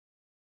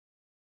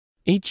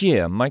Each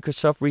year,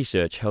 Microsoft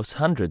Research hosts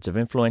hundreds of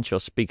influential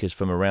speakers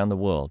from around the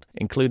world,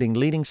 including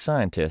leading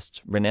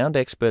scientists, renowned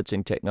experts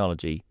in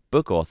technology,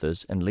 book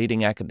authors, and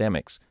leading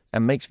academics,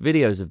 and makes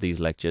videos of these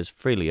lectures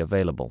freely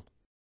available.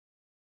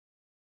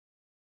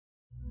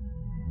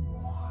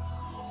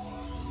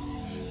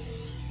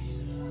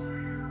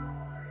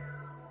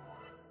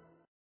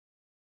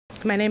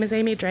 My name is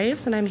Amy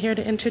Draves, and I'm here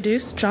to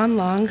introduce John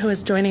Long, who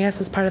is joining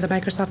us as part of the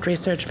Microsoft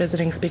Research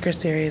Visiting Speaker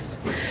Series.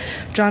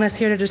 John is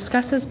here to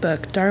discuss his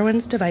book,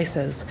 Darwin's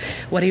Devices: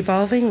 What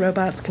Evolving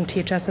Robots Can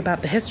Teach Us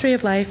About the History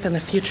of Life and the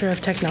Future of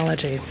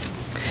Technology.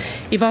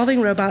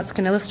 Evolving robots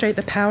can illustrate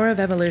the power of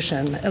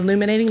evolution,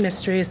 illuminating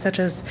mysteries such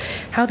as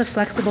how the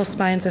flexible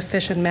spines of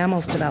fish and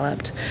mammals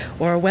developed,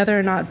 or whether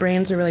or not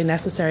brains are really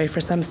necessary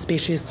for some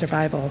species'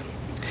 survival.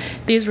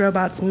 These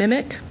robots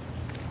mimic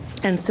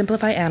and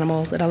simplify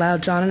animals and allow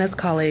John and his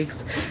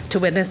colleagues to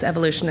witness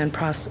evolution in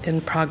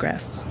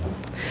progress.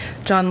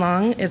 John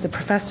Long is a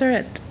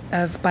professor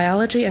of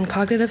biology and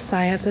cognitive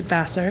science at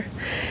Vassar.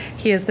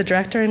 He is the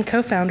director and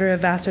co-founder of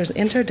Vassar's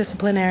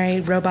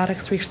Interdisciplinary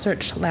Robotics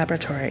Research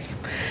Laboratory.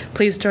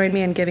 Please join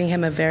me in giving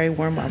him a very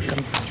warm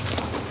welcome.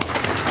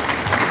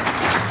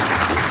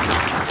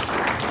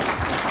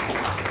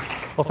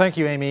 Well, thank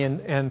you, Amy,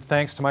 and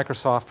thanks to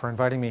Microsoft for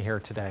inviting me here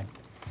today.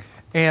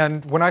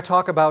 And when I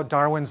talk about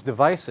Darwin's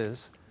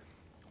devices,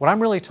 what I'm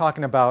really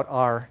talking about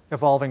are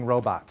evolving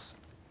robots.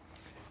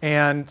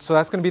 And so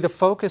that's going to be the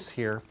focus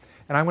here.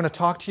 And I'm going to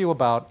talk to you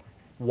about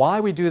why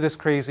we do this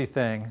crazy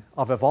thing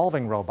of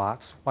evolving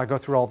robots. I go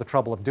through all the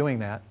trouble of doing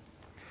that.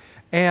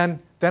 And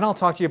then I'll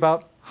talk to you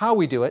about how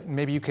we do it, and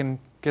maybe you can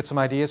get some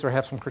ideas or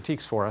have some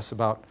critiques for us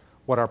about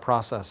what our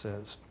process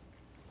is.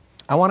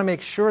 I want to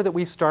make sure that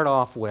we start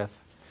off with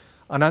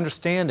an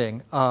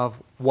understanding of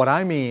what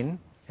I mean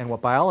and what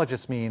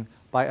biologists mean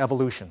by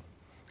evolution.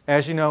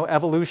 As you know,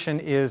 evolution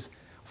is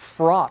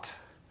fraught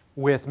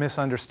with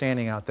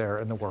misunderstanding out there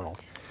in the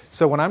world.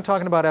 So when I'm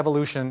talking about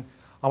evolution,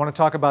 I want to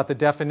talk about the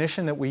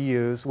definition that we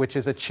use, which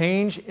is a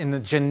change in the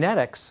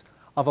genetics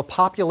of a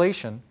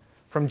population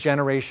from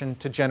generation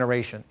to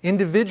generation.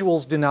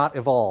 Individuals do not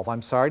evolve,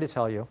 I'm sorry to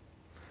tell you.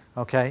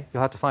 Okay?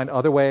 You'll have to find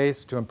other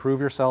ways to improve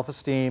your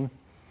self-esteem.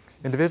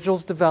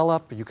 Individuals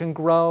develop, you can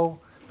grow,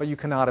 but you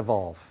cannot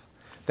evolve.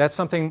 That's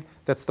something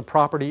that's the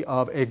property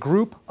of a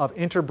group of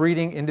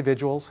interbreeding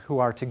individuals who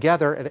are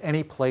together at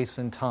any place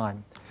in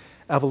time.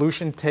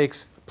 Evolution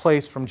takes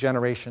place from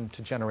generation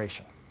to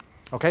generation.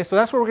 Okay, so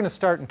that's where we're going to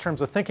start in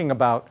terms of thinking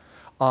about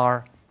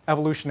our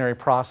evolutionary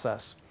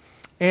process.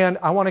 And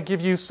I want to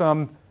give you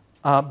some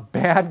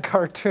bad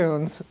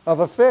cartoons of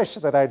a fish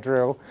that I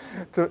drew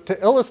to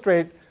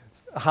illustrate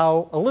a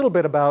little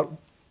bit about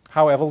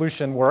how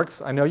evolution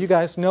works. I know you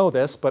guys know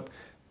this, but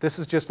this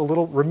is just a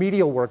little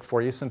remedial work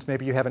for you, since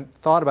maybe you haven't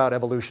thought about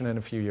evolution in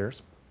a few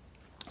years.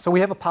 So we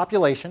have a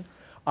population,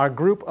 our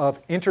group of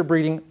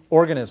interbreeding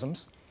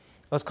organisms.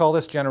 Let's call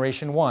this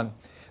generation 1.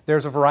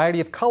 There's a variety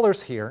of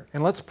colors here,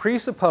 and let's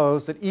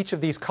presuppose that each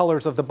of these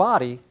colors of the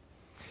body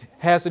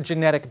has a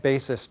genetic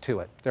basis to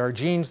it. There are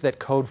genes that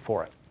code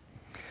for it.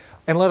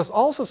 And let us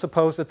also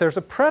suppose that there's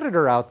a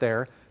predator out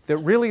there that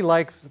really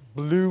likes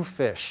blue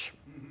fish,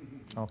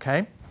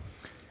 okay?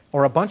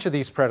 Or a bunch of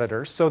these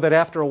predators, so that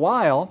after a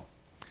while,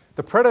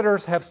 the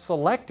predators have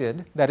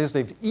selected, that is,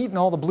 they've eaten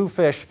all the blue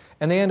fish,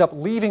 and they end up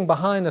leaving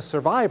behind the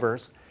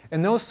survivors,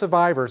 and those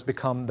survivors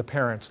become the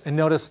parents. And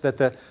notice that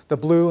the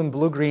blue and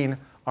blue-green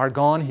are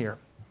gone here.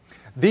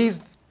 These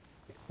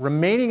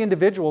remaining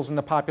individuals in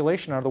the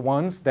population are the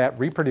ones that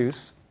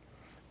reproduce.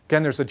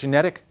 Again, there's a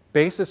genetic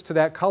basis to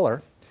that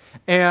color,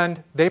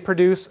 and they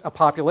produce a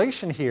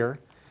population here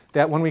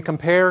that, when we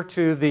compare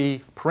to the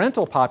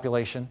parental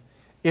population,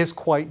 is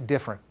quite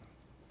different.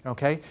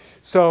 Okay?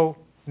 So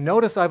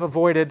notice I've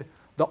avoided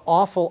the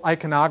awful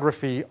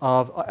iconography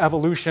of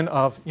evolution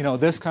of,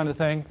 this kind of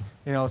thing,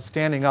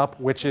 standing up,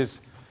 which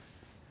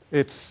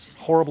it's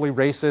horribly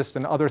racist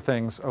and other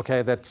things.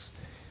 Okay, that's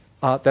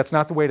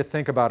not the way to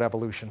think about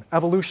evolution.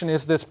 Evolution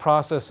is this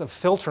process of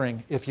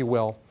filtering, if you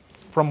will,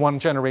 from one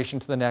generation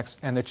to the next,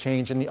 and the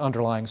change in the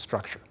underlying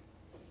structure.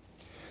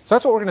 So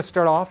that's what we're going to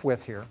start off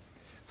with here.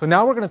 So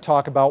now we're going to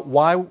talk about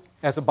why,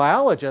 as a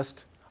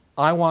biologist,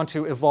 I want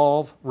to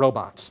evolve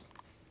robots.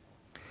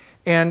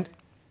 And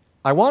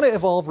I want to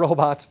evolve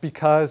robots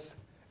because,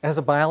 as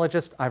a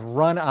biologist, I've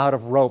run out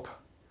of rope.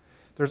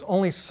 There's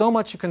only so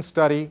much you can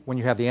study when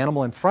you have the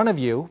animal in front of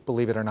you,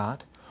 believe it or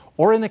not,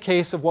 or in the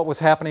case of what was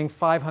happening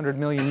 500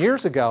 million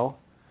years ago,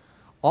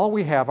 all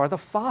we have are the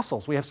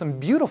fossils. We have some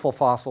beautiful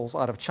fossils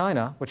out of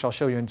China, which I'll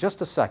show you in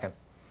just a second.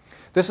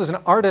 This is an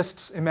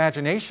artist's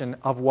imagination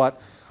of what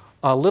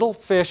a little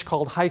fish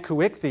called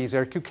Hycuichthys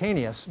or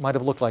Cucanius might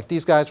have looked like.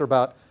 These guys were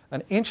about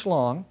an inch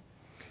long,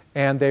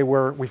 and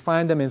we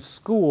find them in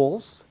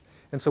schools.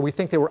 And so we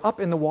think they were up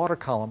in the water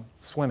column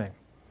swimming.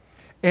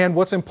 And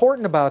what's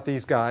important about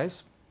these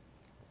guys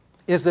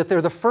is that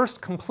they're the first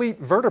complete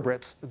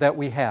vertebrates that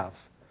we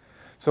have.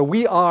 So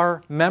we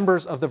are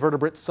members of the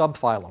vertebrate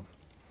subphylum.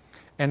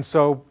 And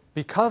so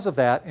because of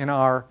that, in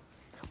our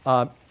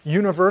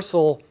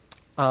universal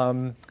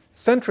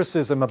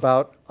centricism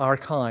about our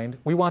kind.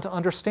 We want to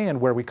understand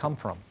where we come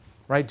from,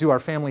 right? Do our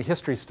family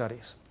history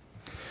studies.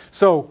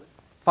 So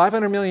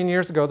 500 million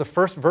years ago, the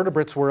first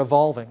vertebrates were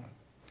evolving.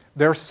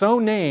 They're so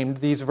named,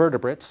 these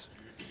vertebrates,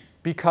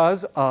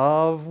 because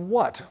of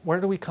what? Where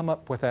do we come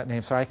up with that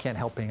name? Sorry, I can't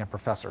help being a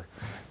professor.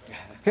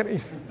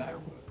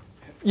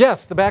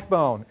 Yes, the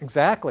backbone,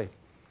 exactly.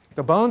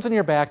 The bones in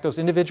your back, those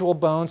individual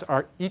bones,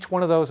 each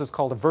one of those is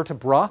called a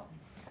vertebra.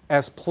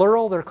 As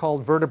plural, they're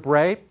called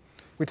vertebrae.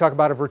 We talk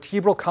about a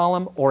vertebral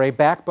column or a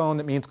backbone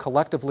that means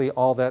collectively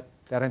all that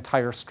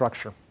entire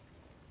structure.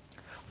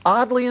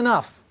 Oddly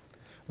enough,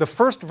 the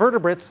first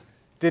vertebrates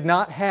did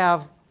not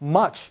have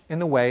much in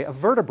the way of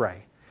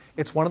vertebrae.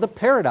 It's one of the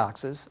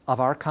paradoxes of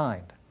our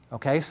kind.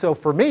 Okay? So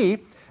for me,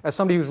 as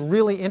somebody who's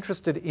really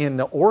interested in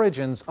the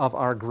origins of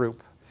our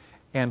group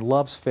and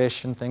loves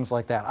fish and things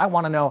like that, I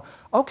want to know,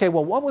 okay,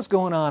 well, what was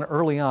going on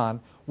early on?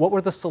 What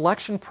were the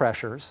selection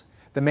pressures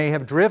that may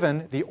have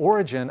driven the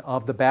origin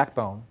of the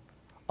backbone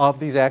of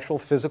these actual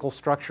physical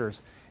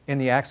structures in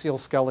the axial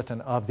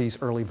skeleton of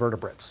these early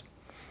vertebrates?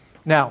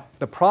 Now,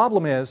 the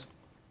problem is,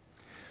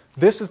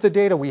 this is the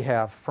data we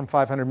have from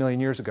 500 million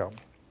years ago.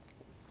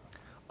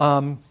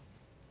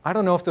 I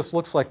don't know if this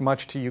looks like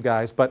much to you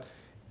guys, but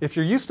if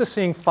you're used to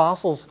seeing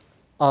fossils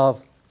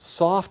of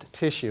soft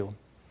tissue,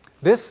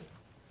 this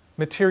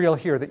material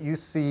here that you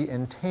see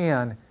in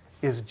tan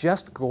is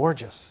just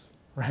gorgeous,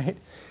 right?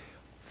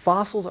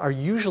 Fossils are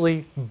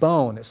usually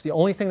bone. It's the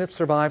only thing that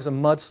survives a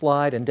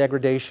mudslide and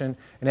degradation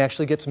and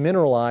actually gets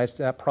mineralized,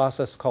 that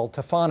process called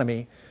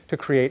taphonomy, to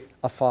create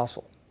a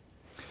fossil.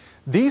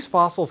 These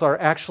fossils are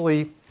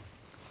actually,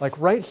 like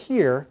right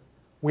here,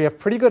 we have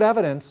pretty good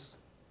evidence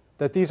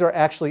that these are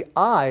actually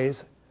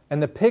eyes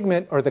and the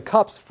pigment or the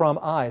cups from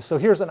eyes. So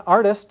here's an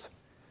artist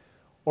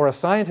or a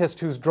scientist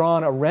who's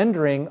drawn a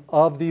rendering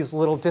of these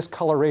little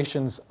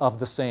discolorations of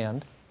the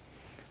sand,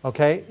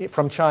 okay,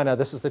 from China.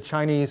 This is the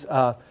Chinese,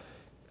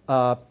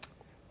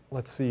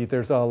 let's see,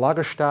 there's a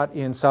Lagerstadt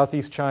in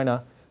southeast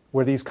China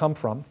where these come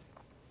from.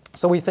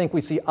 So we think we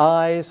see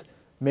eyes,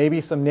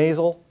 maybe some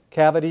nasal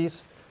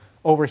cavities.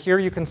 Over here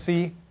you can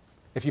see,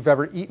 if you've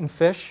ever eaten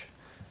fish,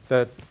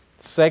 the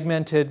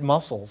segmented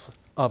muscles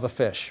of a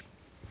fish.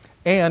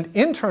 And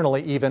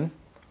internally even,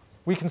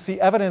 we can see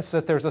evidence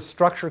that there's a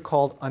structure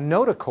called a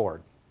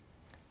notochord.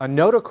 A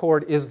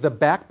notochord is the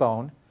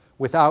backbone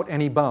without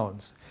any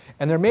bones.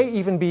 And there may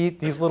even be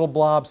these little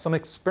blobs, some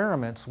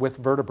experiments with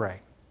vertebrae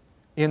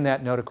in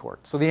that notochord.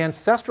 So the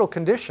ancestral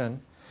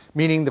condition,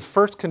 meaning the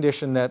first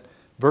condition that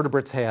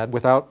vertebrates had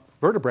without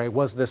vertebrae,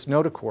 was this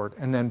notochord,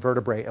 and then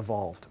vertebrae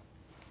evolved.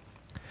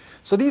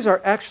 So these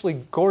are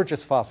actually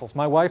gorgeous fossils.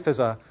 My wife is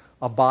a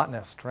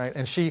botanist, right?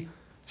 And she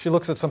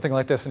looks at something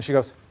like this and she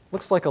goes,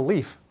 looks like a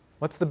leaf.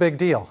 What's the big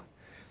deal?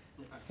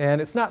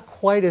 And it's not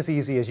quite as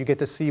easy as you get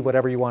to see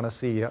whatever you want to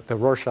see, the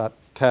Rorschach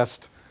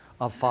test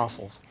of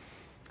fossils.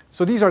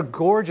 So these are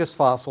gorgeous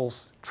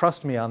fossils,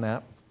 trust me on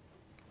that.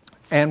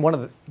 And one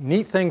of the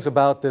neat things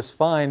about this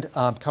find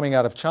coming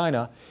out of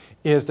China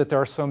is that there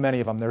are so many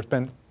of them. There's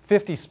been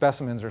 50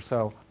 specimens or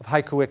so of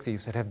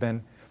Hycoichthyes that have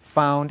been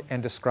found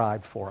and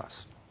described for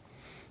us.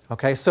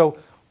 Okay, so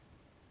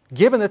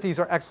given that these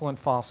are excellent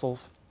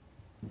fossils,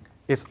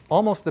 it's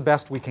almost the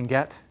best we can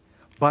get.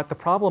 But the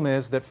problem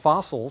is that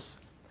fossils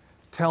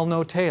tell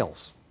no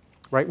tales,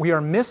 right? We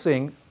are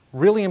missing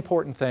really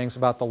important things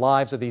about the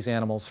lives of these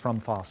animals from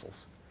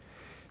fossils.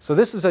 So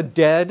this is a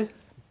dead,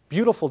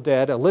 beautiful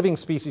dead, a living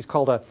species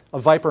called a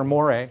viper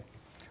moray.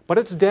 But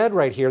it's dead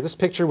right here. This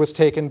picture was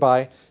taken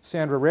by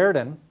Sandra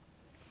Reardon.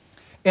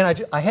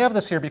 And I have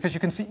this here because you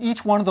can see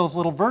each one of those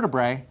little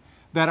vertebrae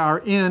that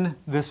are in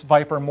this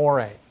viper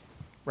moray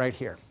right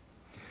here.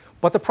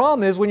 But the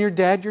problem is when you're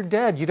dead, you're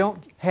dead. You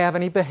don't have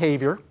any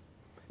behavior.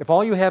 If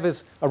all you have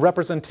is a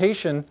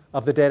representation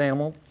of the dead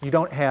animal, you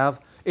don't have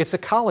its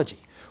ecology,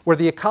 where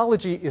the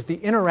ecology is the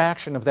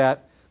interaction of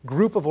that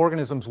group of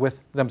organisms with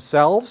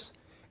themselves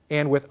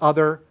and with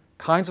other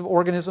kinds of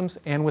organisms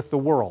and with the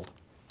world.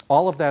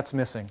 All of that's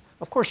missing.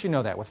 Of course you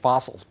know that with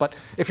fossils, but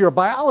if you're a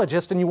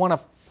biologist and you want to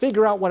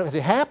figure out what had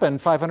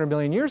happened 500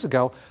 million years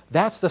ago,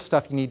 that's the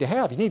stuff you need to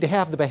have. You need to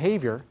have the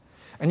behavior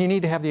and you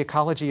need to have the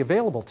ecology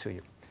available to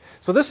you.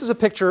 So this is a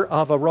picture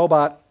of a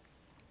robot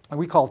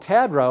we call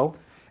Tadro,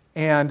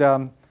 and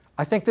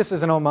I think this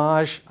is an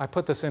homage. I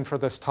put this in for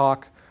this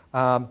talk.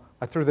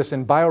 I threw this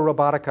in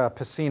Biorobotica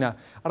Piscina.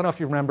 I don't know if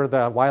you remember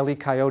the Wile E.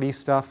 Coyote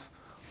stuff,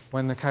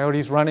 when the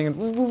coyote's running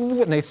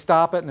and they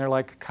stop it and they're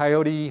like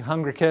Coyote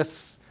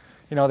hungricus.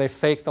 You know, they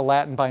fake the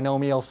Latin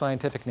binomial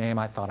scientific name.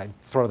 I thought I'd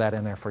throw that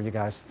in there for you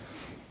guys.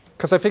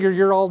 Because I figure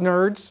you're all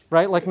nerds,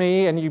 right, like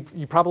me, and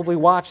you probably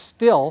watch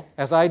still,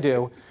 as I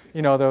do,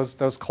 you know,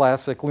 those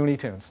classic Looney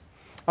Tunes.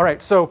 All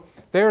right, so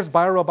there's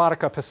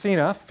Biorobotica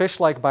Piscina,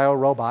 fish-like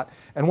biorobot.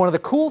 And one of the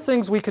cool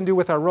things we can do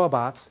with our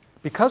robots,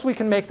 because we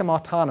can make them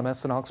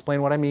autonomous, and I'll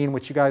explain what I mean,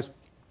 which you guys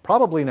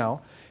probably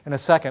know in a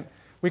second,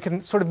 we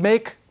can sort of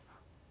make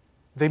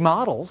the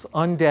models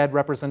undead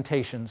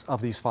representations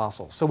of these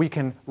fossils. So we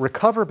can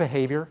recover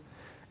behavior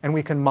and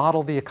we can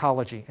model the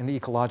ecology and the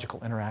ecological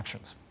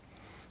interactions.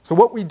 So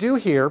what we do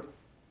here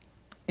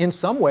in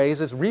some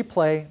ways, is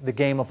replay the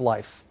game of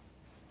life.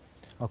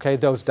 Okay,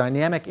 those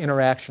dynamic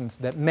interactions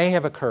that may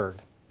have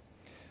occurred.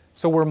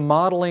 So we're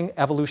modeling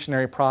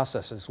evolutionary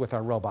processes with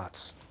our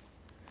robots.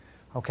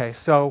 Okay,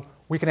 so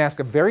we can ask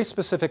a very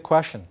specific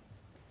question.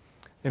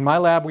 In my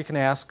lab, we can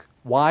ask,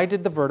 why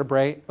did the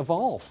vertebrae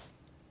evolve?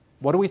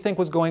 What do we think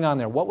was going on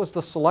there? What was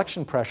the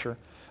selection pressure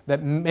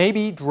that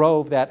maybe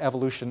drove that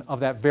evolution of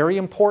that very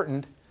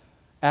important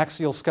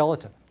axial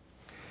skeleton?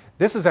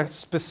 This is a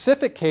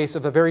specific case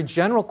of a very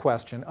general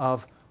question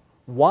of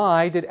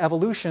why did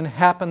evolution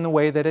happen the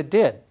way that it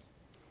did?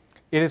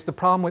 It is the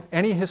problem with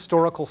any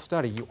historical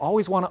study. You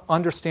always want to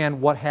understand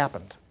what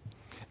happened.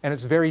 And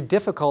it's very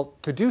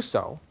difficult to do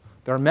so.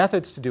 There are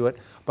methods to do it,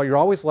 but you're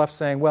always left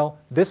saying, well,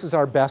 this is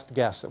our best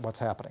guess at what's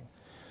happening.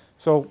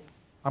 So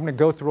I'm going to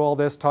go through all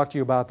this, talk to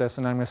you about this,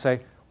 and I'm going to say,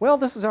 well,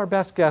 this is our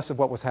best guess of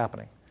what was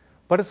happening.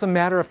 But it's a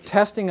matter of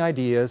testing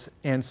ideas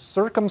and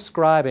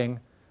circumscribing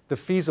the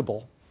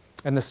feasible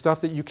and the stuff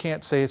that you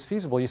can't say is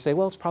feasible. You say,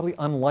 well, it's probably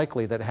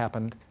unlikely that it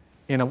happened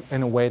in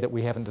a way that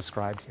we haven't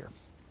described here.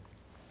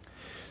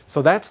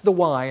 So that's the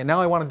why, and now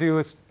what I want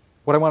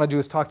to do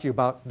is talk to you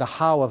about the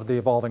how of the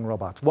evolving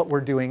robots, what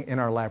we're doing in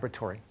our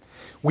laboratory.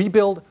 We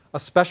build a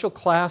special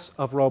class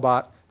of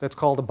robot that's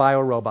called a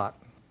biorobot.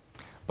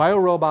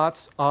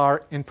 Biorobots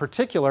are, in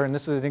particular, and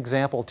this is an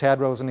example,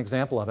 Tadro is an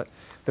example of it,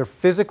 they're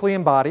physically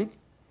embodied.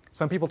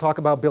 Some people talk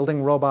about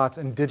building robots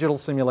in digital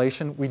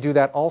simulation. We do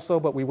that also,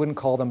 but we wouldn't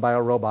call them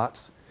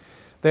biorobots.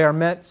 They are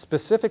meant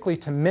specifically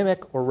to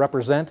mimic or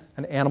represent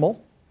an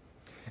animal,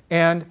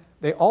 and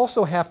they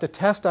also have to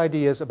test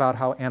ideas about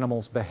how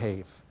animals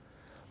behave.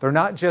 They're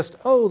not just,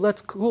 oh,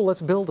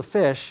 let's build a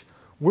fish.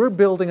 We're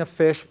building a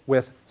fish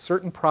with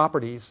certain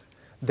properties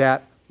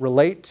that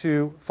relate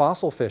to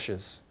fossil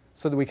fishes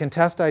so that we can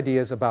test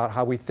ideas about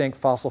how we think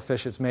fossil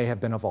fishes may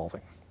have been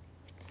evolving.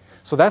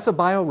 So that's a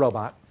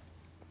biorobot,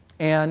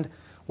 and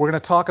we're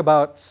going to talk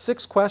about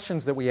 6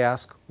 questions that we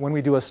ask when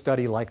we do a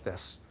study like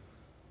this.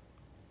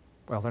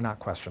 Well, they're not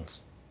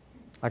questions.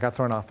 I got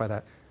thrown off by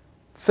that.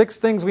 6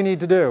 things we need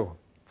to do.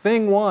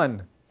 Thing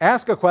 1,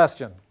 ask a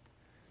question.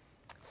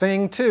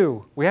 Thing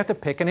 2, we have to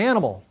pick an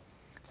animal.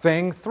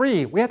 Thing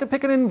 3, we have to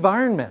pick an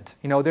environment.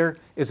 You know, there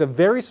is a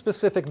very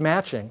specific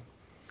matching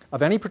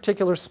of any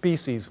particular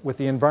species with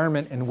the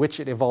environment in which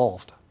it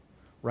evolved,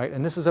 right?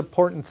 And this is an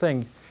important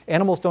thing.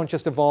 Animals don't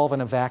just evolve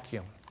in a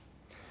vacuum.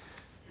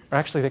 Or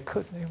actually, they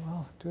could.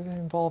 Well, do they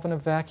evolve in a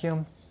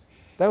vacuum?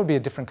 That would be a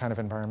different kind of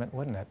environment,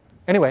 wouldn't it?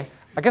 Anyway,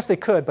 I guess they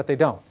could, but they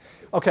don't.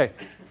 Okay,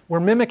 we're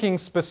mimicking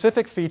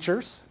specific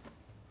features,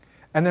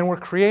 and then we're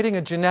creating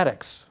a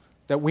genetics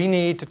that we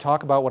need to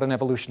talk about what an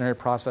evolutionary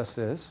process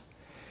is,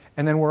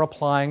 and then we're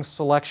applying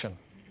selection,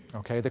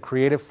 okay, the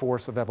creative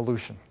force of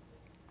evolution.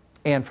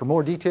 And for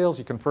more details,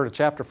 you can refer to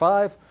Chapter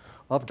 5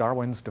 of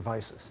Darwin's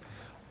Devices.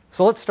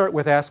 So let's start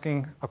with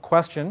asking a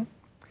question.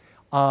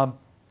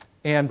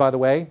 And by the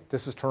way,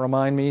 this is to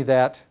remind me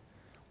that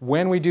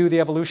when we do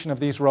the evolution of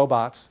these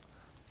robots,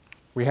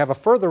 we have a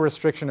further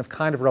restriction of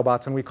kind of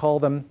robots, and we call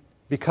them,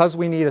 because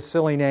we need a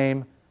silly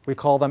name, we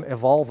call them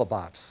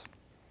evolvabots.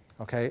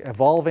 Okay,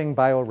 evolving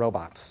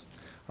biorobots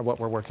are what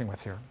we're working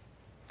with here.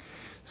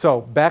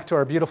 So back to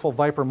our beautiful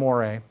Viper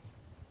moray.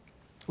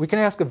 We can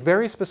ask a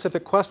very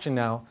specific question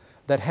now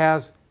that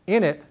has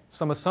in it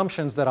some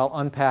assumptions that I'll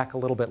unpack a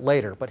little bit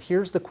later. But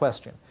here's the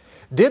question.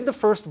 Did the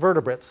first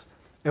vertebrates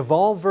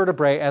evolve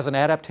vertebrae as an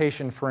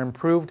adaptation for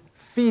improved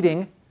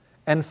feeding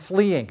and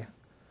fleeing,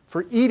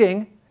 for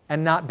eating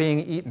and not being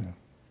eaten?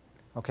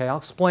 Okay, I'll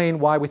explain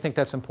why we think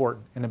that's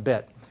important in a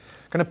bit.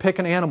 I'm going to pick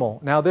an animal.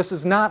 Now, this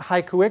is not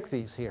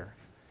Hycoichthyes here.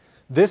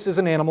 This is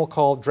an animal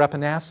called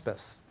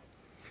Drepanaspis.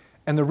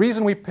 And the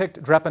reason we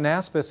picked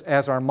Drepanaspis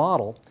as our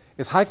model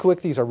is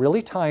Hycoichthyes are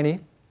really tiny,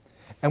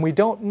 and we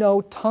don't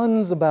know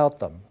tons about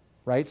them,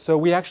 right? So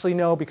we actually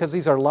know, because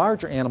these are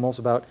larger animals,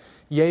 about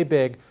yay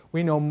big,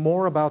 we know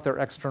more about their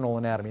external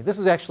anatomy. This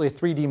is actually a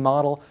 3D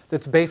model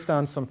that's based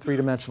on some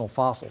 3-dimensional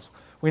fossils.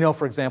 We know,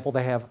 for example,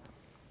 they have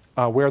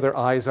where their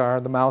eyes are.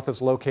 The mouth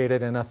is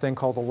located in a thing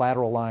called the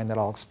lateral line that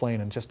I'll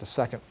explain in just a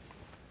second.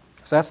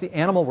 So that's the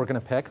animal we're going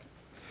to pick.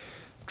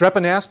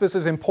 Drepanaspis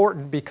is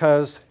important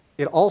because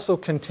it also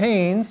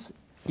contains,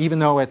 even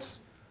though it's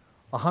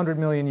 100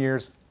 million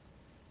years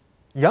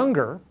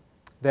younger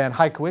than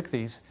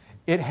Hycoichthyes,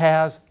 it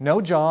has no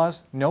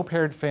jaws, no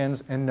paired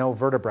fins, and no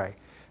vertebrae.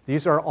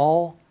 These are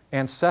all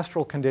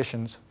ancestral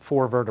conditions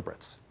for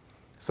vertebrates.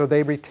 So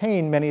they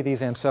retain many of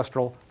these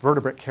ancestral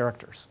vertebrate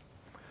characters.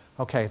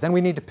 Okay, then we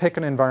need to pick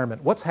an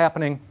environment. What's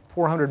happening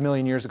 400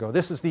 million years ago?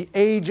 This is the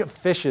age of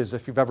fishes,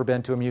 if you've ever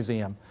been to a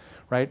museum,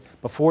 right?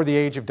 Before the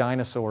age of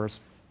dinosaurs.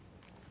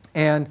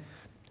 And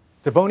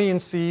Devonian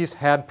seas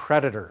had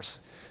predators.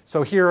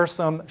 So here are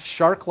some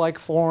shark-like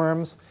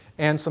forms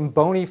and some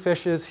bony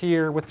fishes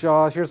here with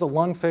jaws. Here's a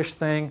lungfish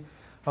thing,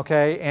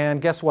 okay?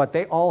 And guess what?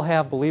 They all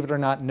have, believe it or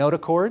not,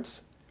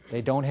 notochords.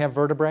 They don't have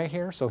vertebrae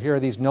here. So here are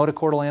these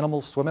notochordal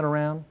animals swimming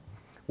around.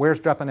 Where's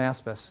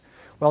Drepanaspis?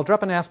 Well,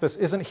 Drepanaspis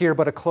isn't here,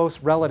 but a close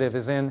relative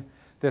is in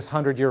this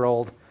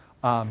 100-year-old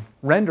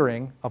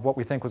rendering of what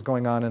we think was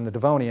going on in the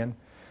Devonian.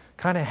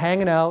 kind of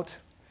hanging out,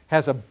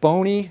 has a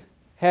bony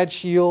head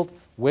shield,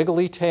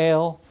 wiggly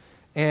tail,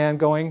 and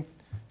going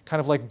kind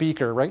of like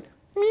Beaker, right?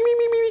 Me, me,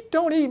 me, me,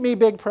 don't eat me,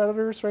 big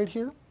predators, right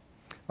here.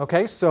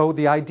 Okay, so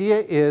the idea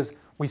is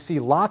we see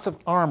lots of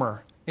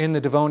armor in the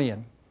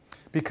Devonian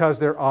because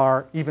there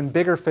are even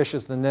bigger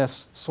fishes than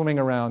this swimming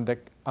around that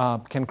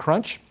can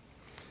crunch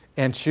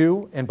and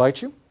chew and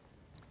bite you.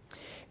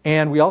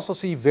 And we also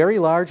see very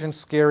large and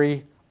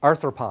scary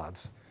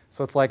arthropods.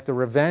 So it's like the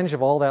revenge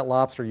of all that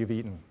lobster you've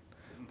eaten.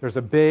 There's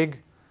a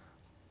big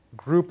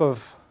group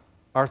of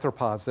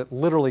arthropods that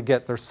literally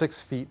they're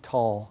 6 feet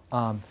tall.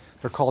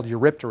 They're called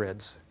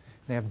eurypterids.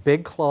 They have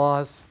big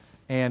claws,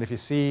 and if you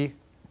see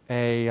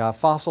a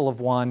fossil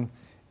of one,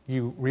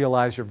 you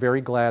realize you're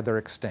very glad they're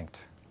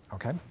extinct.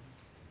 Okay?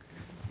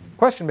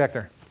 Question back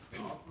there?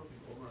 Over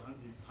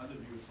 100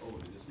 years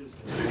old. Is this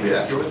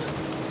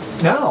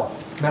accurate? No.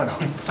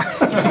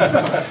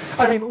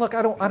 I mean, look,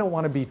 I don't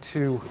want to be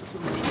too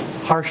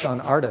harsh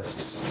on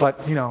artists,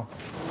 but you know,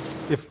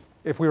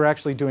 if we were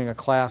actually doing a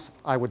class,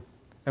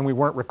 and we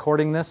weren't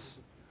recording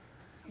this,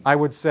 I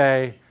would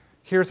say,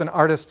 here's an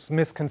artist's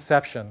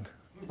misconception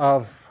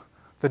of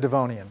the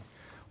Devonian.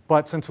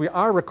 But since we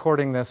are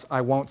recording this,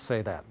 I won't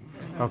say that.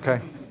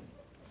 Okay.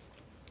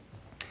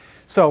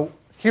 So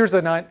here's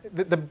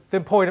the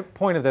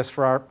point of this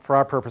for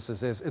our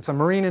purposes is it's a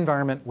marine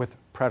environment with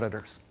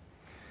predators.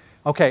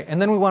 Okay,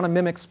 and then we want to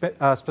mimic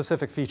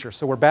specific features.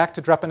 So we're back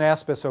to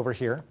Drepanaspis over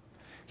here.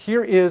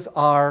 Here is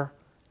our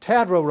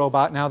Tadro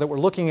robot now that we're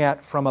looking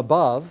at from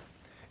above.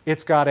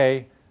 It's got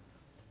a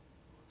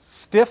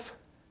stiff,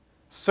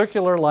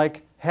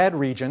 circular-like head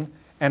region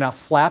and a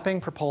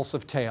flapping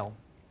propulsive tail.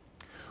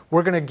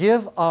 We're going to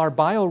give our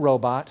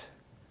biorobot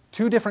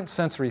 2 different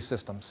sensory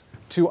systems,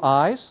 2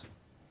 eyes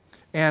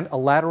and a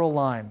lateral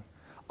line.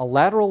 A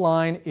lateral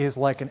line is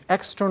like an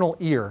external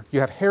ear.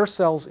 You have hair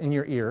cells in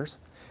your ears.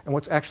 And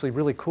what's actually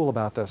really cool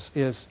about this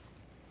is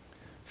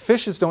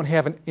fishes don't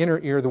have an inner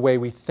ear the way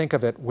we think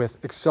of it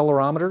with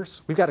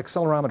accelerometers. We've got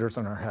accelerometers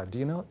on our head. Do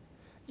you know it?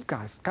 You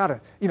guys gotta,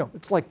 you know,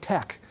 it's like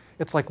tech.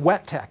 It's like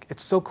wet tech.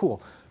 It's so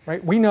cool,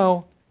 right? We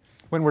know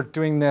when we're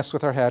doing this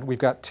with our head, we've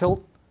got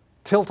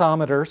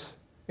tiltometers,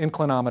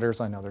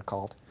 inclinometers, I know they're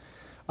called.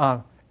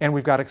 And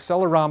we've got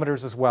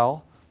accelerometers as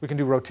well. We can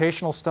do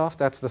rotational stuff.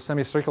 That's the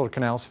semicircular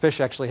canals.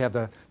 Fish actually have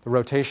the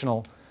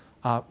rotational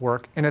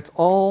work. And it's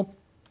all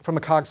from a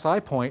cog-sci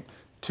point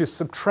to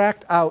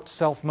subtract out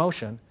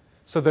self-motion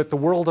so that the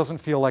world doesn't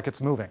feel like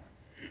it's moving,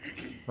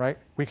 right?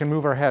 We can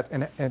move our head,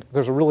 and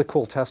there's a really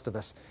cool test of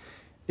this.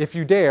 If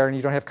you dare, and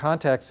you don't have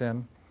contacts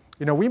in,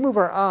 you know, we move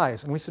our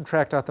eyes and we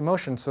subtract out the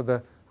motion so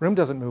the room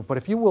doesn't move. But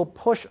if you will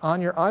push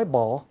on your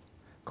eyeball,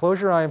 close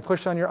your eye and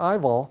push on your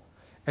eyeball,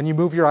 and you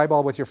move your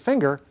eyeball with your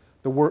finger,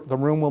 the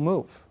room will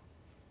move,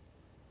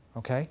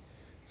 okay?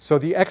 So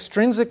the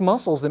extrinsic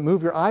muscles that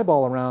move your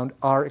eyeball around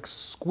are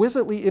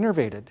exquisitely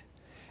innervated.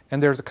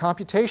 And there's a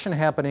computation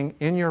happening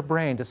in your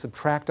brain to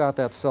subtract out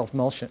that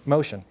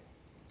self-motion.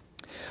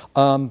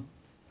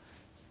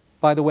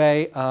 By the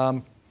way,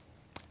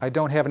 I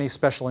don't have any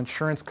special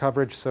insurance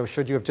coverage, so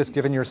should you have just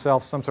given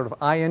yourself some sort of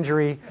eye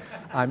injury,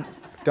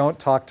 don't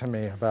talk to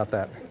me about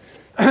that.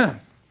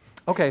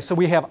 Okay, so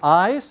we have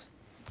eyes.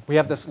 We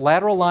have this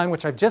lateral line,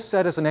 which I've just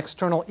said is an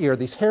external ear,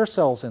 these hair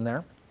cells in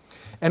there.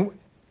 And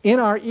in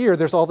our ear,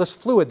 there's all this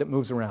fluid that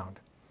moves around.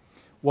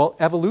 Well,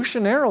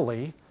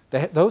 evolutionarily,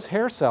 those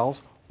hair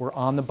cells were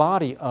on the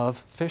body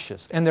of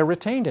fishes, and they're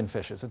retained in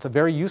fishes. It's a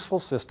very useful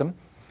system.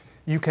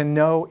 You can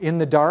know in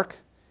the dark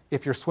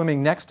if you're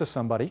swimming next to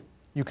somebody.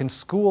 You can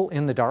school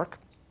in the dark.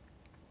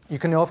 You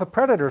can know if a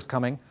predator is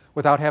coming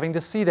without having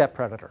to see that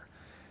predator.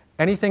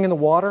 Anything in the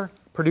water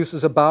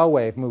produces a bow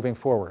wave moving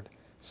forward.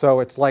 So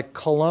it's like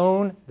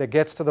cologne that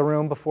gets to the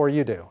room before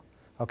you do.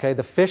 Okay,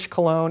 the fish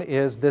cologne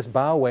is this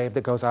bow wave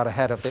that goes out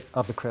ahead of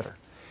the critter.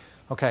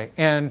 Okay,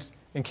 and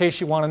in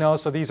case you want to know,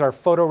 so these are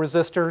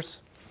photoresistors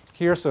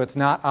here, so it's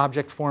not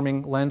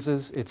object-forming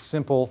lenses. It's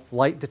simple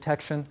light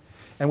detection.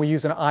 And we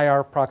use an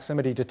IR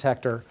proximity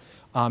detector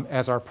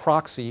as our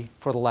proxy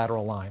for the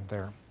lateral line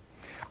there.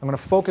 I'm going to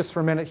focus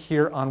for a minute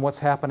here on what's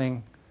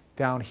happening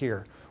down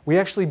here. We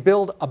actually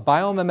build a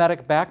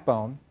biomimetic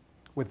backbone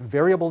with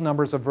variable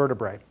numbers of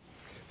vertebrae.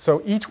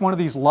 So each one of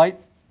these light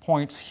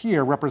points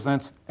here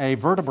represents a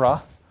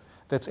vertebra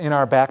that's in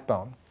our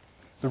backbone.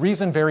 The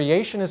reason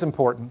variation is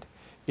important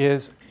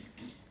is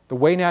the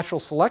way natural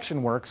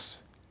selection works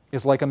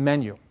is like a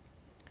menu.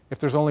 If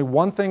there's only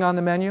one thing on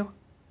the menu,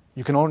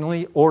 you can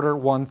only order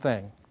one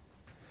thing.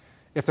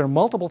 If there are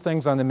multiple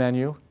things on the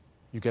menu,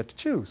 you get to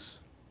choose,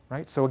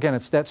 right? So again,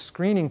 it's that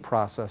screening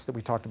process that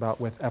we talked about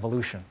with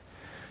evolution.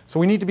 So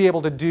we need to be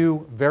able to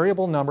do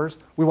variable numbers.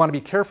 We want to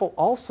be careful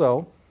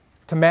also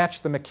to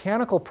match the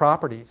mechanical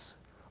properties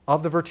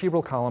of the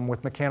vertebral column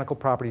with mechanical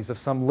properties of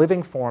some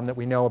living form that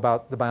we know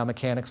about the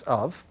biomechanics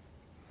of,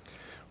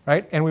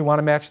 right? And we want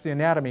to match the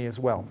anatomy as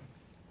well.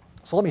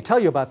 So let me tell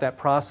you about that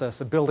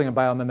process of building a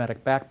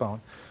biomimetic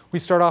backbone. We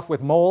start off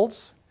with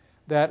molds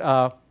that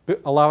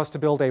allow us to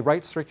build a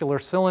right circular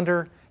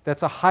cylinder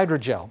that's a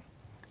hydrogel.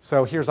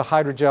 So here's a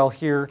hydrogel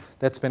here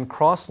that's been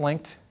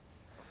cross-linked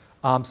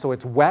So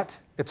it's wet,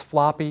 it's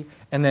floppy,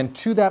 and then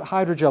to that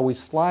hydrogel we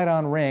slide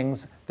on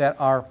rings that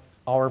are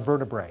our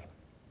vertebrae.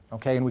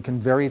 Okay, and we can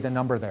vary the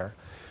number there.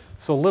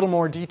 So a little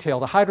more detail.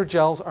 The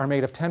hydrogels are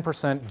made of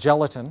 10%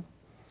 gelatin.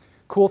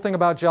 Cool thing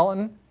about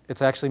gelatin,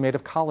 it's actually made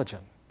of collagen.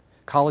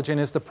 Collagen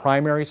is the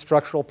primary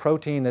structural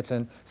protein that's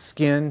in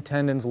skin,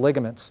 tendons,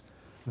 ligaments.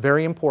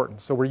 Very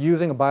important. So we're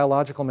using a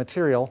biological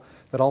material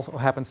that also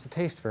happens to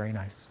taste very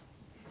nice.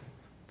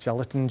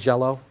 Gelatin,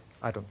 Jell-O,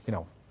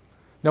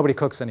 nobody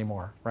cooks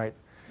anymore, right?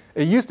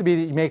 It used to be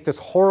that you make this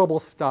horrible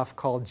stuff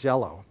called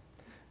Jell-O.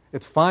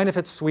 It's fine if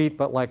it's sweet,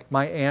 but like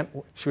my aunt,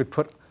 she would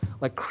put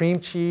like cream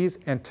cheese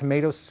and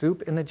tomato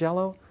soup in the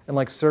Jell-O and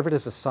like serve it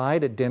as a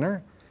side at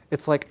dinner.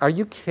 It's like, are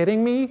you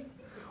kidding me?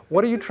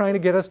 What are you trying to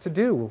get us to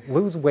do?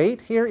 Lose weight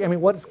here? I mean,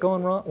 what's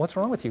going wrong? What's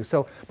wrong with you?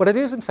 But it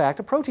is in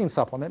fact a protein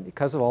supplement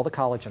because of all the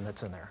collagen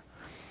that's in there.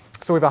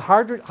 So we have a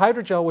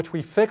hydrogel which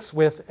we fix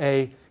with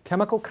a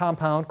chemical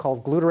compound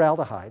called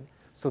glutaraldehyde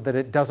so that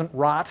it doesn't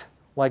rot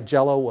like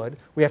Jell-O would.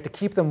 We have to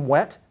keep them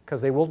wet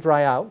because they will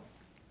dry out.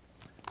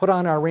 Put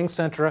on our ring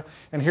centra,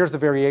 and here's the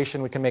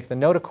variation. We can make the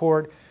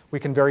notochord. We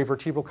can vary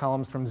vertebral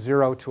columns from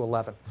 0 to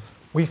 11.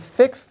 We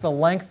fix the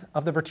length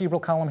of the vertebral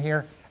column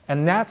here,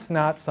 and that's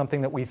not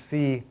something that we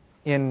see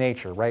in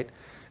nature, right?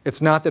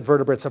 It's not that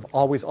vertebrates have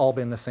always all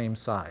been the same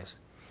size.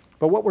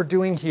 But what we're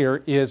doing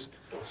here is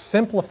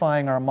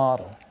simplifying our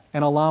model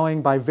and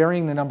allowing, by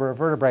varying the number of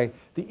vertebrae,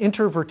 the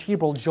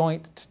intervertebral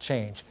joint to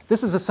change.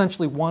 This is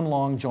essentially one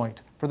long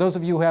joint. For those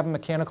of you who have a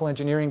mechanical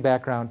engineering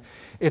background,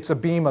 it's a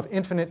beam of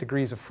infinite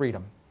degrees of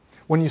freedom.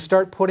 When you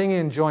start putting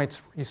in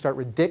joints, you start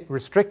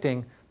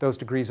restricting those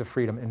degrees of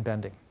freedom in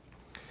bending.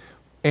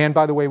 And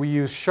by the way, we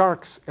use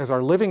sharks as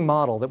our living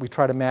model that we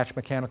try to match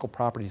mechanical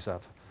properties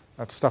of.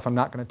 That's stuff I'm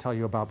not going to tell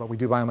you about, but we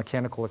do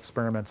biomechanical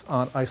experiments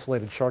on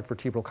isolated shark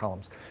vertebral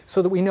columns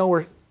so that we know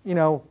we're,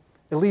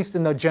 at least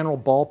in the general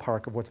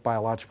ballpark of what's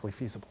biologically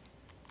feasible.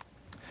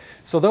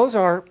 So those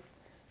are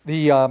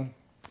the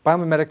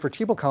biomimetic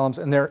vertebral columns,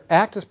 and they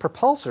act as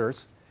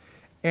propulsors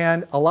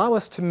and allow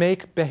us to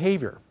make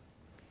behavior.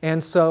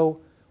 And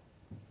so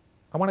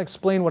I want to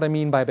explain what I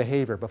mean by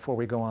behavior before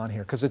we go on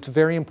here, because it's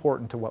very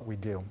important to what we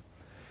do.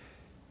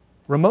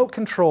 Remote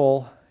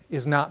control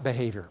is not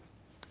behavior.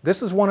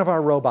 This is one of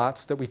our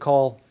robots that we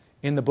call,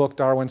 in the book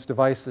Darwin's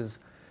Devices,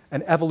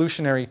 an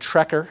evolutionary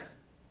trekker.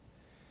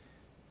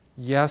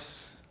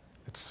 Yes,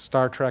 it's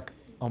Star Trek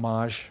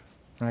homage,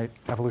 right?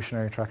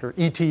 Evolutionary trekker.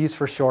 ETs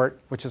for short,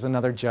 which is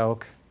another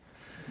joke.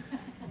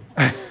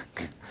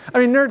 I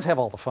mean, nerds have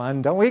all the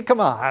fun, don't we? Come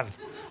on,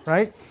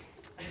 right?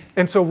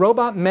 And so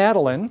robot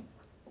Madeline,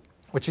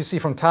 which you see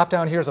from top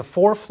down here, is a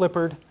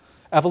 4-flippered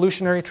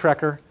evolutionary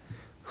trekker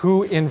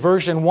who in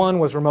version 1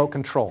 was remote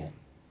control.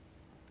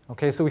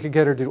 Okay, so we could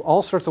get her to do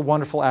all sorts of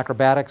wonderful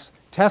acrobatics,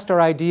 test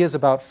our ideas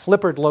about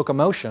flippered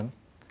locomotion,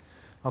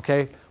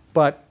 okay,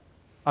 but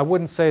I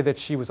wouldn't say that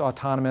she was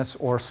autonomous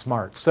or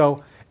smart.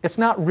 So it's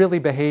not really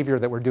behavior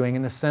that we're doing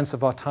in the sense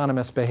of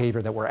autonomous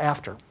behavior that we're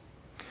after.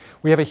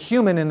 We have a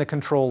human in the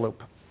control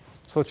loop.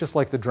 So it's just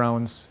like the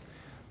drones.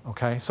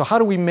 Okay, so how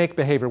do we make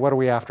behavior? What are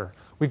we after?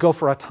 We go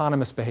for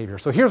autonomous behavior.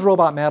 So here's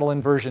Robot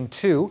Madeline version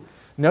 2.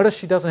 Notice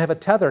she doesn't have a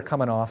tether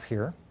coming off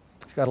here.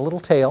 She's got a little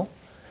tail.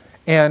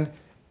 And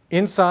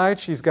inside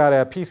she's got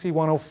a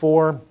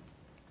PC-104,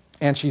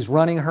 and she's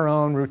running her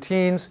own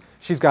routines.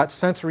 She's got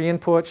sensory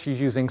input. She's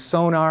using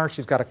sonar.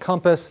 She's got a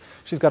compass.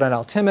 She's got an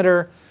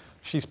altimeter.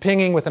 She's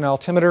pinging with an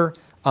altimeter.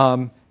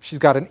 She's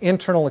got an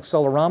internal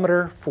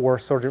accelerometer for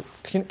sort of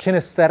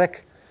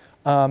kinesthetic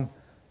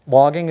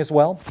logging as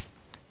well.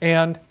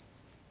 And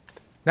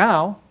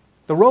now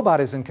the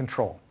robot is in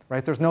control,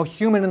 right? There's no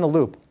human in the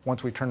loop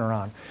once we turn her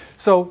on.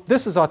 So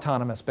this is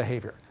autonomous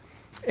behavior.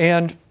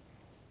 And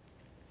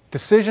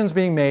decisions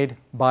being made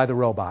by the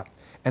robot.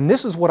 And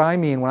this is what I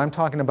mean when I'm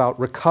talking about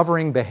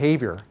recovering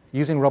behavior,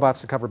 using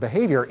robots to cover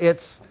behavior.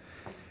 It's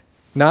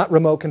not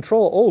remote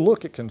control. Oh,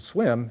 look, it can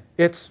swim.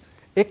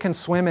 It can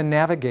swim and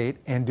navigate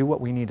and do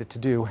what we need it to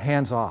do,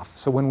 hands off.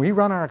 So when we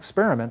run our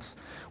experiments,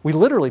 we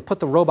literally put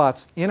the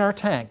robots in our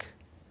tank,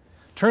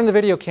 turn the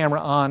video camera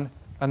on,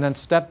 and then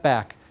step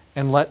back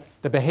and let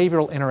the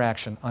behavioral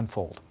interaction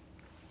unfold.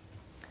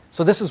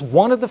 So this is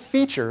one of the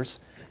features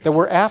that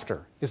we're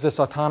after, is this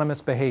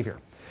autonomous behavior.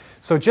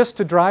 So just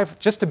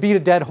to beat a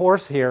dead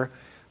horse here,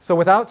 so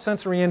without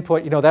sensory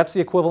input, that's the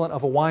equivalent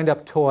of a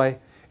wind-up toy.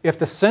 If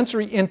the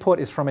sensory input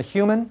is from a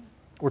human,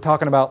 we're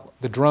talking about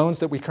the drones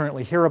that we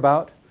currently hear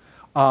about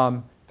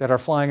that are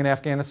flying in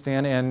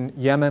Afghanistan and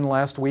Yemen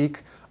last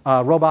week,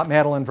 Robot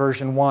Madeline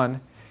version 1.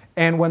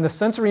 And when the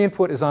sensory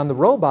input is on the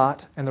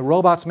robot and the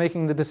robot's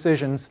making the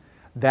decisions,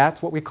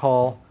 that's what we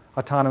call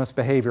autonomous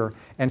behavior.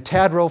 And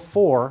TADRO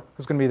 4,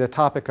 who's going to be the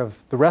topic of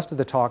the rest of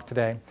the talk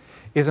today,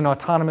 is an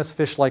autonomous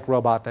fish-like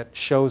robot that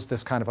shows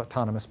this kind of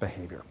autonomous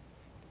behavior.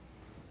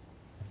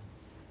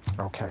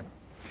 Okay.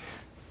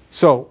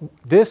 So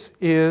this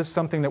is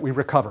something that we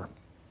recover.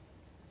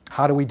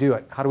 How do we do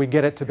it? How do we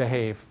get it to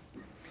behave?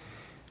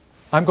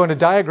 I'm going to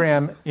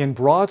diagram in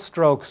broad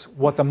strokes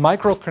what the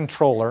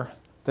microcontroller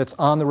that's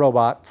on the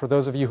robot, for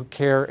those of you who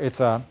care, it's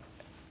a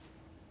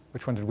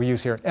which one did we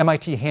use here?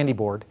 MIT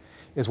Handyboard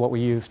is what we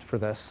used for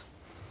this.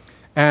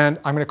 And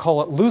I'm going to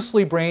call it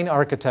loosely brain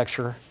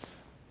architecture,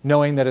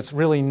 knowing that it's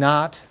really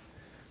not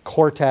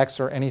cortex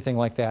or anything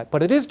like that.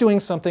 But it is doing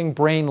something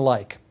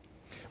brain-like.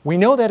 We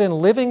know that in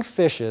living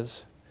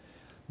fishes,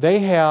 they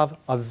have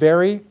a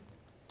very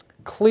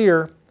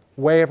clear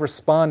way of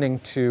responding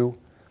to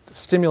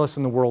stimulus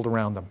in the world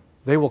around them.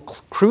 They will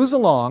cruise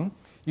along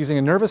using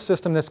a nervous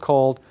system that's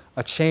called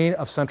a chain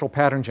of central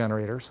pattern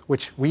generators,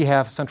 which we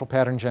have central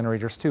pattern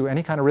generators too.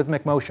 Any kind of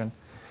rhythmic motion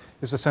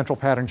is a central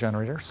pattern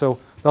generator. So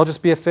they'll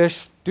just be a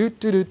fish,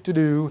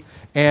 do.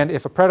 And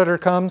if a predator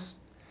comes,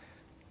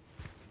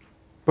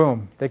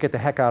 boom, they get the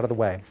heck out of the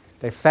way.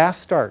 They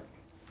fast start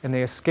and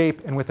they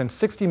escape, and within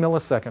 60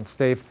 milliseconds,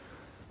 they've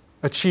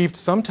achieved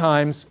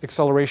sometimes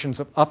accelerations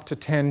of up to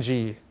 10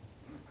 g.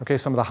 Okay,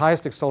 some of the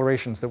highest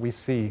accelerations that we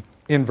see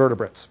in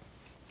vertebrates.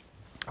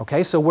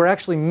 Okay, so we're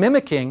actually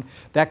mimicking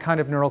that kind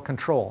of neural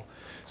control.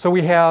 So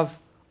we have,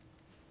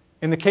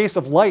 in the case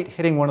of light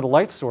hitting one of the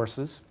light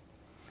sources,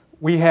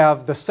 we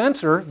have the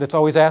sensor that's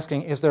always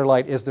asking, is there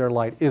light, is there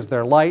light, is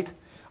there light?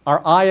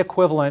 Our eye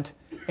equivalent,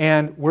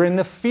 and we're in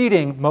the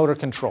feeding motor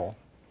control,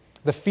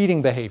 the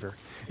feeding behavior.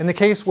 In the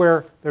case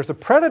where there's a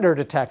predator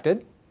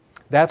detected,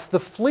 that's the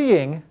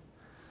fleeing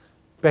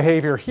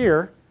behavior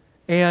here.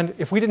 And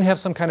if we didn't have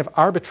some kind of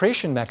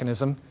arbitration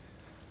mechanism,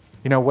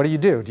 you know, what do?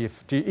 Do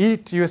you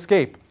eat? Do you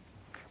escape?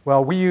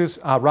 Well, we use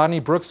Rodney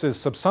Brooks's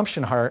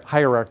subsumption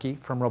hierarchy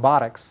from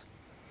robotics.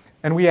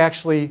 And we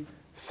actually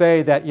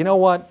say that, you know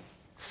what?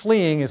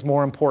 Fleeing is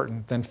more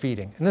important than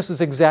feeding. And this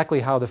is exactly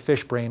how the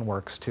fish brain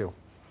works too.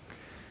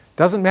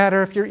 Doesn't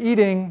matter if you're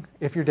eating,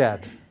 if you're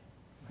dead.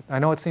 I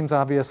know it seems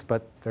obvious,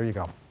 but there you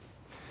go.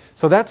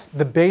 So that's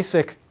the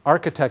basic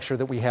architecture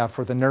that we have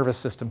for the nervous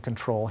system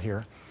control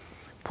here.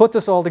 Put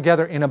this all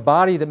together in a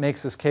body that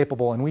makes us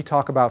capable, and we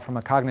talk about, from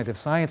a cognitive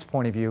science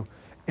point of view,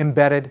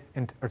 embodied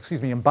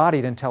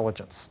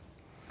intelligence.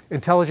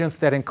 Intelligence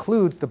that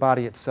includes the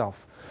body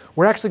itself.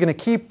 We're actually going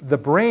to keep the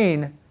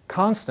brain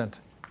constant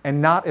and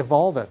not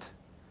evolve it.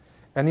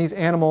 And these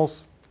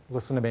animals,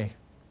 listen to me,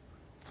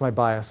 it's my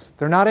bias.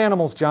 They're not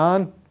animals,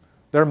 John.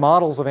 They're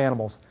models of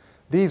animals.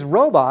 These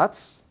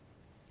robots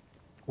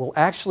will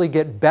actually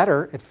get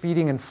better at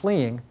feeding and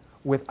fleeing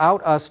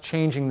without us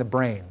changing the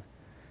brain.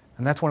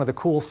 And that's one of the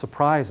cool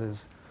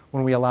surprises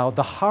when we allow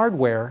the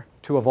hardware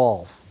to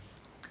evolve.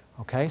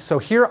 Okay, so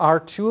here are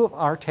two of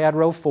our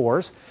TADRO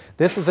 4s.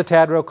 This is a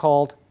TADRO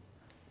called,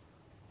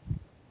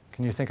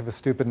 can you think of a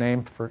stupid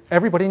name for,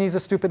 everybody needs a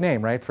stupid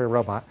name, right, for a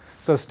robot.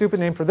 So a stupid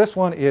name for this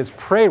one is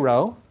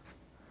PRERO.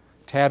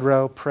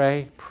 TADRO,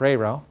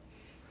 PRERO.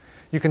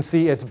 You can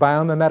see it's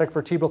biomimetic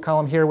vertebral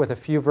column here with a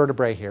few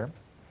vertebrae here.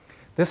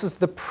 This is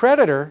the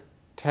predator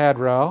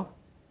TADRO.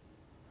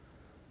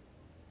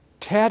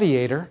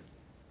 Tadiator.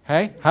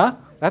 Hey, huh?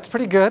 That's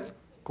pretty good.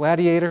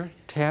 Gladiator,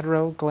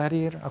 TADRO,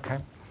 gladiator, okay.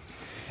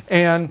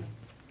 And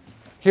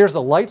here's a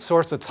light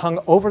source that's hung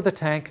over the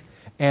tank,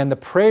 and the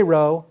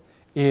PRERO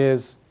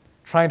is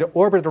trying to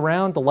orbit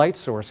around the light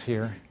source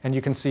here, and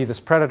you can see this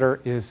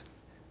predator is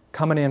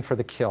coming in for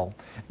the kill.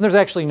 And there's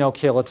actually no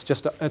kill, it's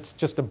just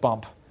a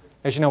bump.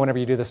 As you know, whenever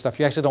you do this stuff,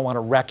 you actually don't want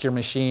to wreck your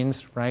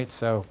machines, right?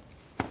 So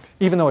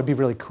even though it'd be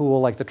really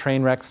cool, like the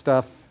train wreck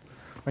stuff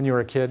when you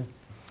were a kid,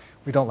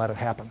 we don't let it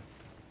happen.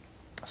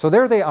 So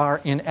there they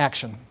are in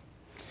action.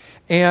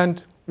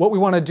 And what we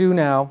want to do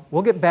now,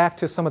 we'll get back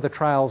to some of the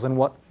trials and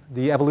what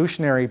the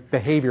evolutionary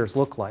behaviors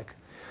look like.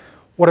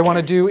 What I want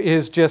to do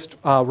is just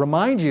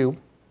remind you,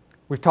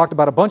 we've talked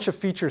about a bunch of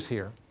features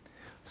here.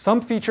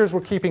 Some features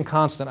we're keeping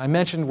constant. I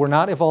mentioned we're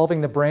not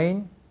evolving the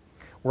brain.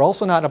 We're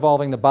also not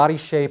evolving the body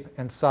shape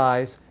and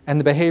size, and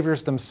the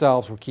behaviors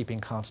themselves we're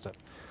keeping constant.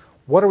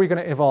 What are we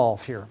going to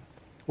evolve here?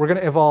 We're going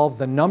to evolve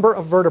the number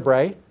of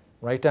vertebrae,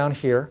 right down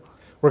here.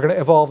 We're going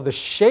to evolve the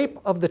shape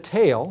of the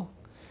tail,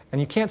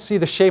 and you can't see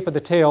the shape of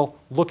the tail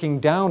looking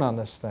down on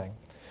this thing.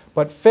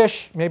 But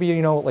fish, maybe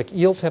you know, like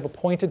eels have a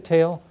pointed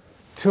tail.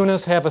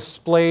 Tunas have a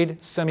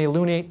splayed,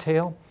 semi-lunate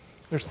tail.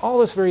 There's all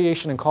this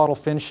variation in caudal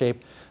fin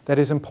shape that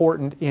is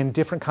important in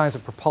different kinds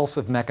of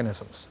propulsive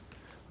mechanisms.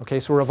 Okay,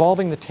 so we're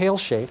evolving the tail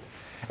shape,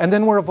 and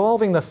then we're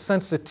evolving the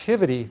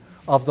sensitivity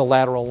of the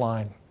lateral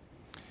line.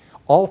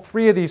 All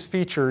three of these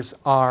features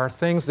are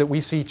things that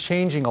we see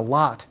changing a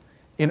lot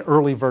in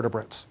early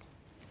vertebrates.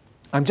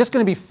 I'm just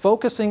going to be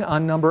focusing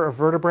on number of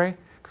vertebrae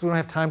because we don't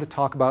have time to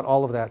talk about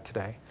all of that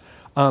today.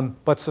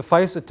 But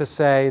suffice it to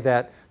say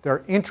that there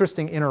are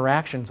interesting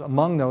interactions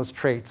among those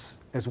traits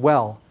as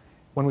well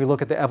when we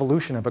look at the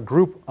evolution of a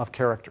group of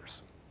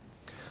characters.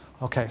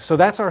 Okay, so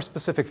that's our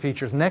specific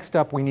features. Next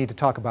up, we need to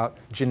talk about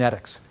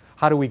genetics.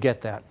 How do we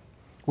get that?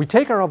 We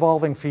take our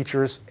evolving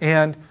features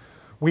and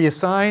we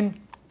assign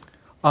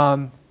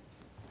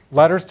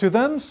letters to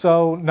them.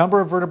 So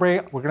number of vertebrae,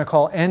 we're going to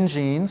call N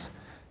genes.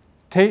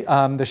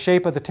 The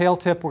shape of the tail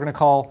tip, we're going to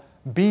call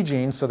B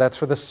genes, so that's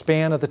for the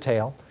span of the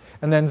tail.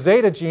 And then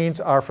zeta genes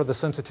are for the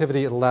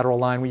sensitivity of the lateral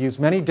line. We use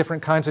many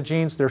different kinds of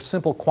genes. They're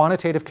simple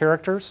quantitative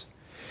characters.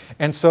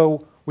 And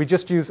so we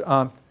just use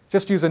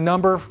a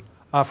number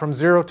from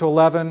 0 to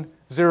 11,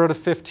 0 to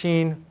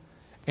 15,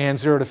 and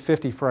 0 to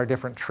 50 for our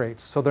different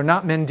traits. So they're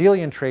not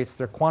Mendelian traits,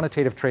 they're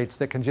quantitative traits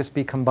that can just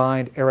be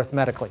combined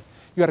arithmetically.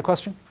 You had a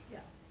question? Yeah.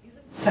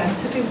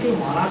 Sensitivity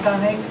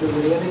monotonic, do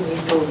we really need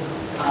to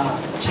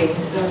change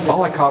them?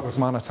 All I caught was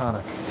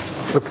monotonic.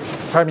 So,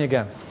 try me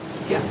again.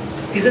 Yeah.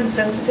 Isn't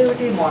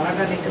sensitivity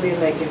monotonically,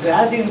 like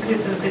as you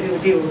increase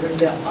sensitivity, wouldn't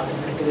they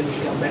automatically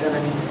become better?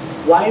 I mean,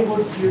 why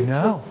would you?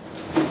 No.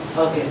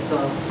 Okay, so.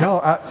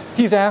 No,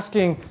 he's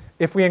asking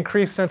if we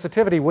increase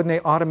sensitivity, wouldn't they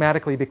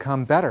automatically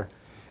become better?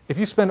 If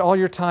you spend all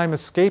your time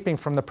escaping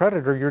from the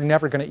predator, you're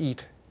never going to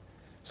eat.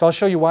 So I'll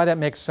show you why that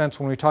makes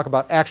sense when we talk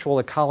about actual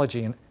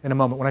ecology in a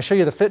moment. When I show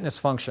you the fitness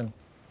function,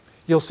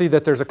 you'll see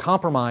that there's a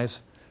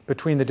compromise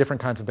between the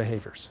different kinds of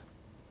behaviors.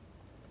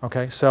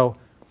 Okay, so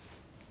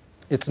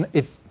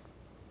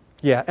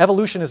yeah,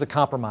 evolution is a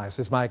compromise,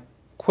 is my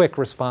quick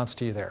response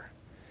to you there.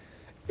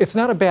 It's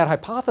not a bad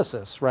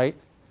hypothesis, right?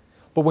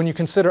 But when you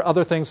consider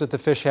other things that the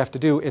fish have to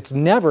do, it's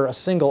never a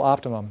single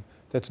optimum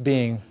that's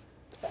being...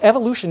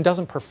 Evolution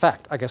doesn't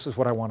perfect, I guess is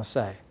what I want to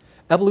say.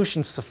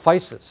 Evolution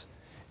suffices.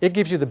 It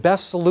gives you the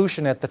best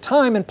solution at the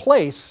time and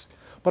place,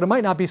 but it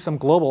might not be some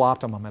global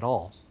optimum at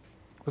all.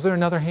 Was there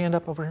another hand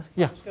up over here?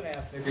 Yeah. I was going to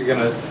ask if you're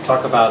going to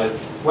talk about it,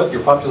 what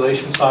your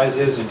population size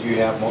is, and do you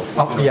have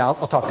multiple? Yeah,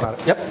 I'll talk about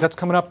it. Yep, that's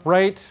coming up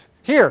right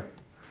here.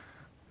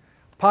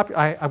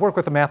 I work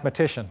with a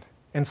mathematician,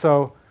 and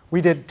so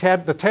we did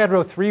the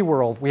Tadrow 3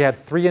 world. We had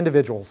 3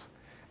 individuals,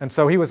 and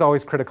so he was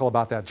always critical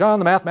about that. John,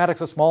 the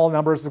mathematics of small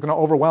numbers is going to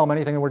overwhelm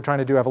anything that we're trying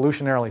to do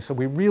evolutionarily. So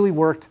we really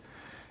worked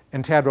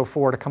in Tadrow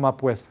 4 to come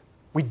up with,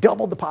 we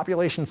doubled the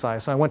population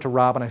size. So I went to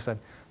Rob and I said,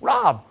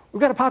 Rob,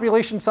 we've got a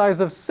population size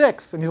of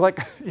 6. And he's like,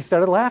 he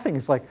started laughing.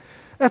 He's like,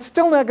 that's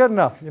still not good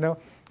enough. You know,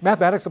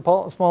 mathematics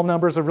of small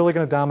numbers are really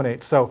going to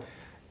dominate. So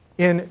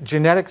in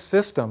genetic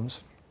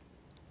systems,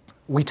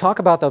 we talk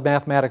about the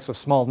mathematics of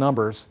small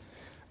numbers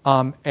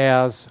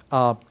as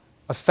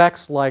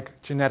effects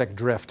like genetic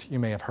drift you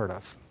may have heard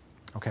of.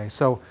 Okay,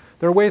 so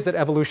there are ways that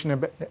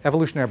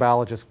evolutionary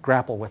biologists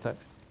grapple with it.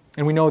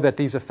 And we know that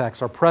these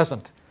effects are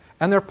present.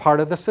 And they're part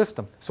of the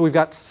system. So we've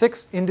got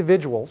 6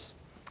 individuals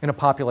in a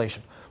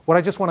population. What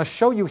I just want to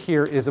show you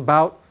here is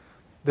about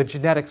the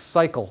genetic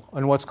cycle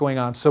and what's going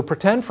on. So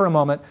pretend for a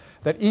moment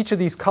that each of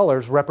these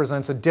colors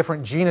represents a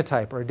different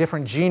genotype or a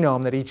different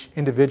genome that each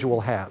individual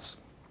has.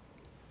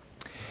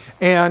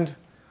 And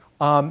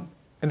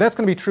that's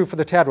going to be true for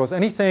the Tadrows.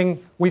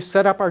 Anything, we've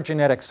set up our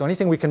genetics, so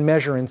anything we can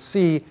measure and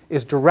see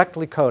is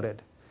directly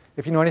coded.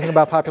 If you know anything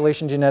about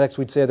population genetics,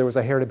 we'd say there was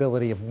a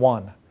heritability of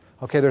 1.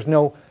 Okay, there's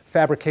no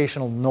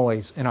fabricational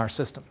noise in our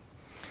system.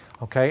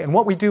 Okay, and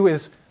what we do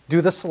is do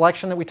the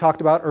selection that we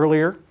talked about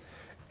earlier,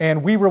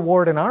 and we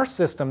reward in our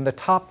system the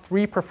top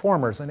 3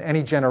 performers in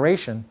any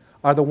generation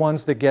are the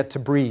ones that get to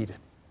breed.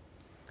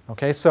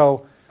 Okay,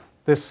 so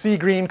this sea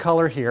green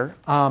color here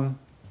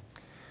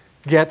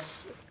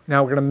gets,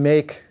 now we're going to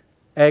make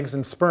eggs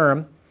and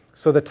sperm.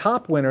 So the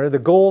top winner, the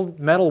gold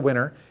medal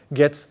winner,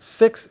 gets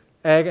 6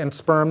 egg and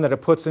sperm that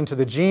it puts into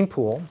the gene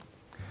pool.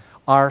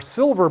 Our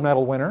silver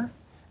medal winner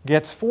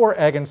gets 4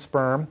 egg and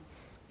sperm,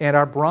 and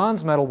our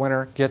bronze medal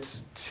winner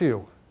gets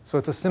 2. So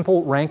it's a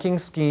simple ranking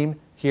scheme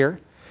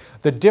here.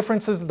 The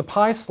differences of the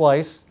pie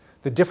slice,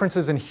 the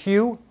differences in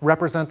hue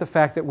represent the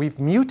fact that we've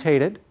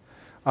mutated,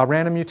 a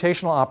random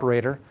mutational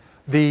operator,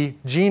 the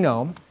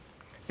genome.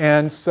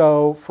 And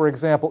so, for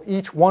example,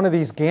 each one of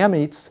these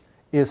gametes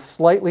is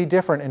slightly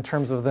different in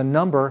terms of the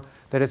number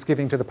that it's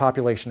giving to the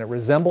population. It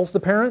resembles the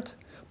parent,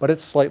 but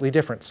it's slightly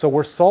different. So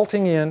we're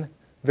salting in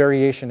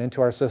variation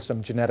into our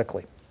system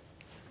genetically,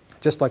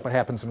 just like what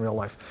happens in real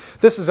life.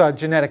 This is a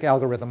genetic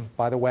algorithm,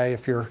 by the way,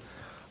 if you're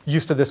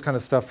used to this kind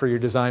of stuff for your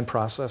design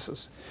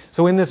processes.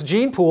 So in this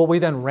gene pool, we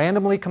then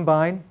randomly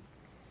combine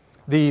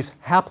these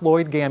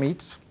haploid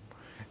gametes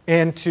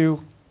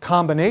into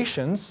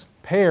combinations,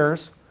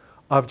 pairs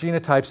of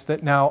genotypes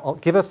that now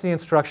give us the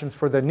instructions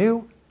for the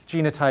new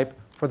genotype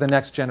for the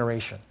next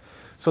generation.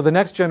 So the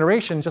next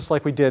generation, just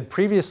like we did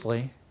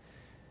previously,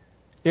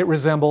 it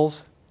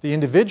resembles the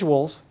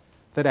individuals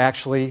that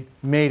actually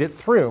made it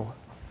through.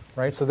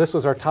 Right? So this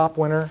was our top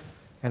winner,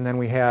 and then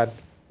we had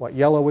what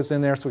yellow was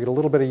in there, so we get a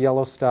little bit of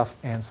yellow stuff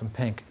and some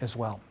pink as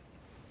well.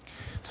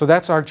 So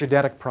that's our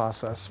genetic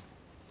process.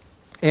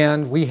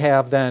 And we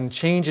have then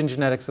change in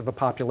genetics of a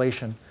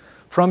population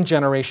from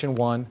generation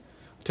 1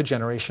 to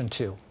generation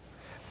 2.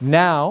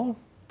 Now,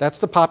 that's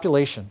the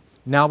population.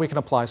 Now we can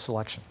apply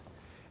selection.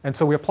 And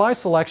so we apply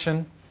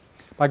selection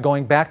by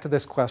going back to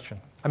this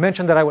question. I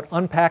mentioned that I would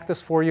unpack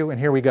this for you, and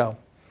here we go.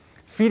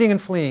 Feeding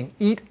and fleeing,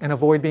 eat and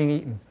avoid being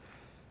eaten.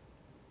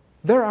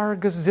 There are a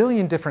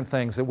gazillion different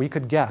things that we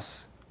could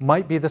guess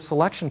might be the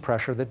selection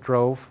pressure that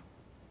drove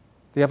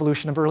the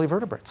evolution of early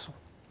vertebrates.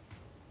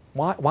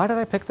 Why did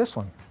I pick this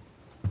one?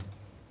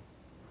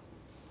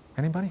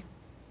 Anybody?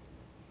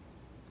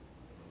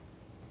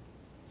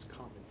 It's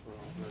common for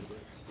all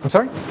vertebrates. I'm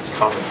sorry? It's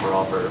common for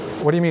all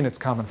vertebrates. What do you mean it's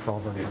common for all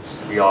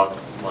vertebrates? We all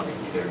want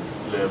to either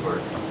live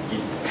or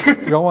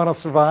eat. You all want to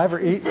survive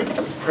or eat?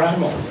 It's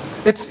primal.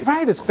 It's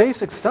right, it's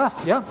basic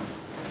stuff, yeah.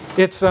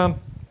 It's, yep.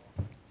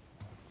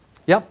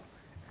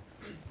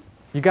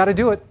 You got to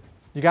do it.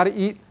 You got to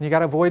eat, and you got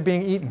to avoid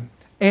being eaten.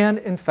 And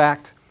in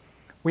fact,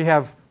 we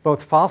have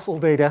both fossil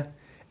data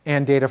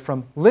and data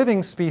from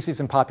living species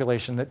and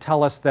population that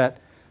tell us that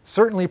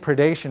certainly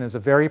predation is a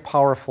very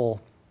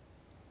powerful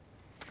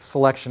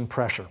selection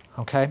pressure.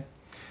 Okay?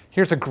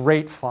 Here's a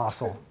great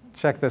fossil.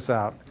 Check this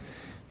out.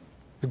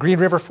 The Green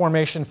River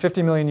Formation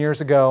 50 million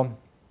years ago.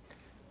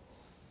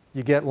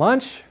 You get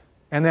lunch,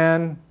 and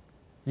then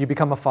you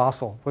become a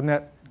fossil. Wouldn't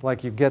that,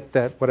 like, you get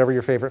that whatever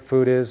your favorite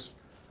food is?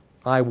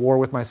 I war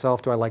with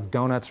myself. Do I like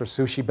donuts or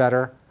sushi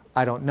better?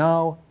 I don't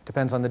know.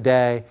 Depends on the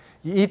day.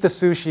 You eat the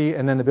sushi,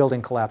 and then the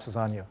building collapses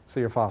on you, so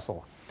you're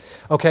fossil.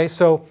 Okay,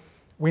 so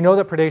we know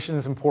that predation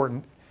is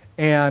important,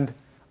 and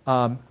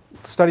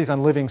studies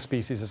on living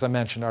species, as I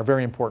mentioned, are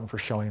very important for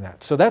showing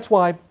that. So that's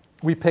why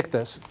we picked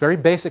this very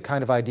basic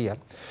kind of idea.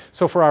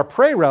 So for our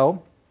prey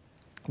row,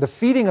 the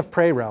feeding of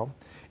prey row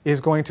is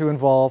going to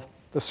involve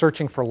the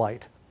searching for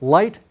light.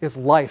 Light is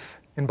life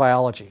in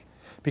biology,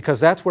 because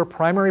that's where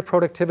primary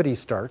productivity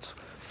starts.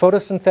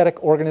 Photosynthetic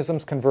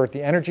organisms convert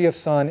the energy of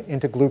sun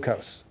into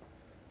glucose,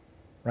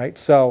 right?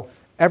 So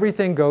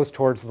everything goes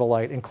towards the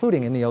light,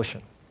 including in the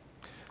ocean.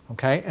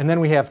 Okay, and then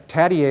we have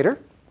tadiator,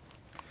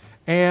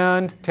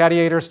 and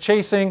tadiator's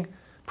chasing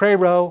prey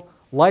row.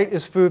 Light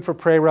is food for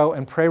prey row,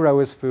 and prey row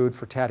is food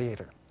for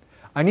tadiator.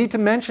 I need to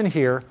mention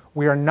here,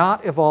 we are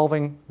not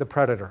evolving the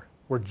predator.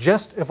 We're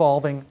just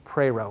evolving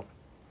prey row.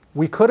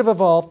 We could have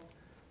evolved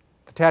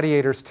the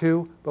tadiators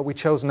too, but we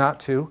chose not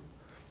to.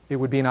 It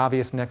would be an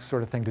obvious next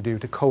sort of thing to do,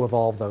 to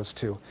co-evolve those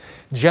two.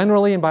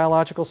 Generally, in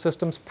biological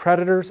systems,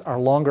 predators are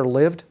longer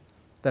lived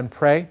than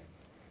prey,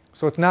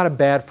 so it's not a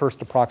bad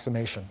first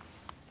approximation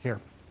here.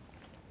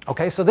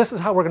 Okay, so this is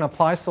how we're going to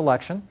apply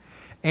selection,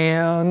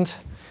 and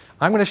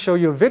I'm going to show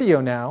you a video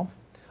now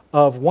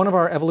of one of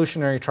our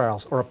evolutionary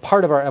trials, or a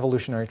part of our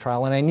evolutionary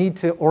trial, and I need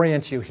to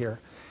orient you here.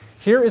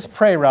 Here is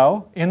prey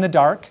row in the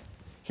dark.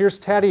 Here's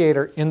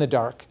tadiator in the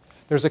dark.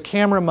 There's a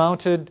camera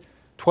mounted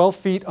 12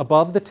 feet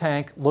above the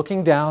tank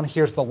looking down.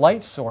 Here's the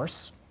light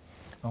source.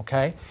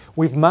 Okay?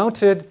 We've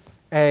mounted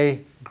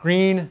a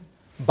green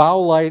bow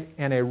light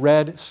and a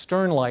red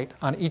stern light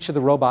on each of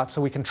the robots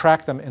so we can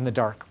track them in the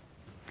dark.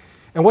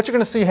 And what you're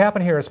going to see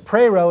happen here is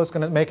prey row is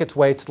going to make its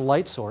way to the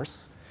light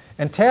source,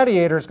 and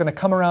tadiator is going to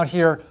come around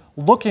here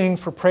looking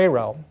for prey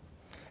row,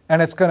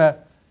 and it's going to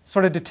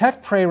sort of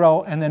detect prey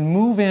row and then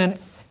move in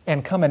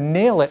and come and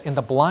nail it in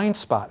the blind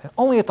spot. And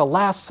only at the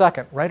last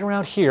second, right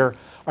around here,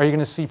 are you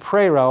going to see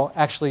prey row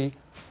actually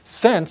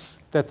sense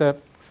that the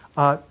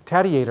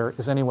tadiator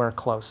is anywhere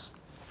close.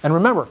 And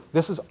remember,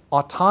 this is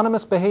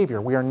autonomous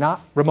behavior. We are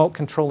not remote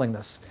controlling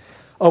this.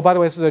 Oh, by the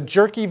way, this is a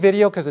jerky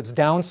video because it's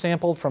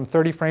downsampled from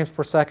 30 frames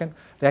per second.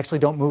 They actually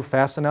don't move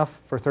fast enough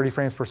for 30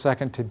 frames per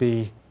second to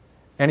be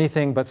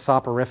anything but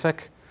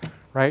soporific,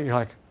 right? You're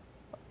like,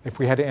 if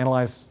we had to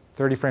analyze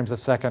 30 frames a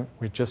second,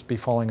 we'd just be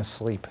falling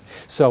asleep.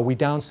 So we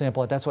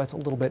downsample it. That's why it's a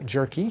little bit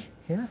jerky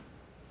here.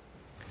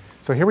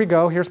 So here we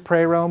go. Here's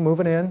prey row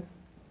moving in.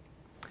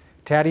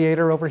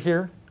 Tadiator over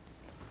here.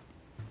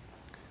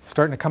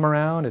 Starting to come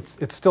around.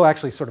 It's still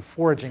actually sort of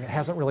foraging. It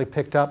hasn't really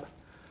picked up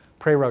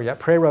prey row yet.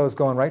 Prey row is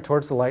going right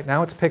towards the light.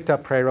 Now it's picked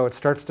up prey row. It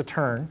starts to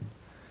turn.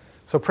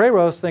 So prey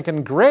row is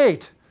thinking,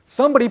 great,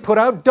 somebody put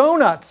out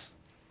donuts.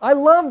 I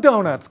love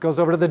donuts. Goes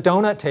over to the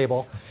donut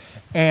table.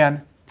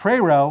 And prey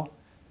row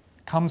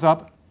comes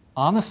up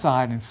on the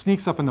side and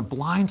sneaks up in the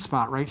blind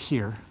spot right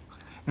here.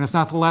 And it's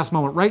not the last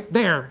moment. Right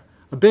there,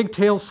 a big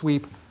tail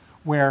sweep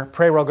where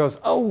prey row goes,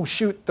 oh,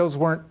 shoot, those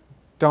weren't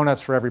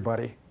donuts for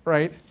everybody,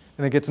 right?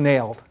 And it gets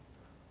nailed.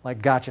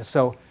 Like, gotcha.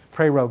 So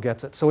prey row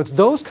gets it. So it's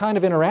those kind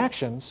of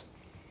interactions.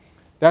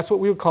 That's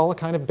what we would call a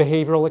kind of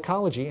behavioral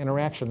ecology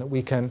interaction that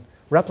we can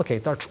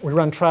replicate. We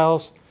run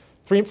trials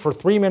for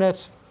 3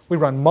 minutes. We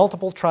run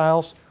multiple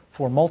trials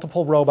for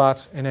multiple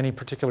robots in any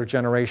particular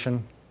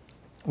generation.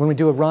 When we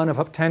do a run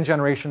of 10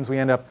 generations, we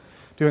end up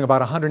doing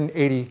about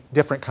 180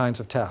 different kinds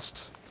of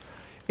tests.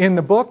 In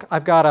the book,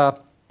 I've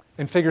got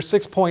in figure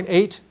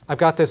 6.8, I've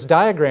got this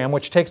diagram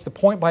which takes the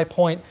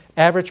point-by-point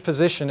average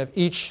position of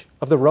each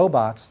of the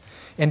robots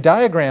and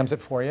diagrams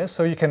it for you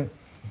so you can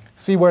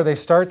see where they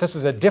start. This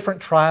is a different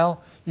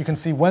trial. You can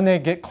see when they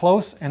get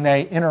close and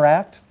they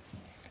interact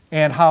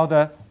and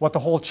what the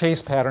whole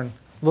chase pattern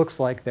looks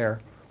like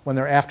there when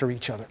they're after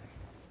each other.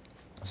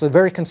 So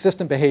very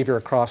consistent behavior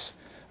across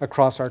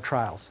our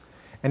trials.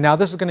 And now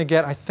this is going to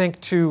get, I think,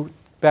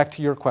 back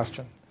to your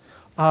question.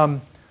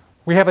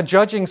 We have a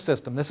judging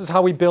system. This is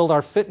how we build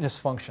our fitness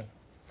function.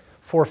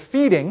 For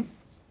feeding,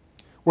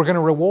 we're going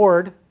to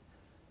reward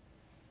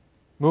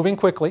moving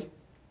quickly,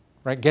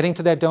 right? Getting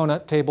to that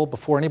donut table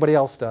before anybody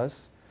else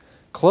does.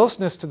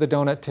 Closeness to the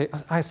donut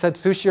table. I said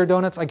sushi or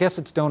donuts. I guess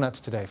it's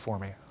donuts today for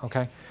me.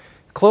 Okay.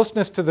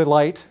 Closeness to the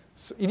light.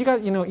 So you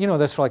guys, you know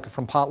this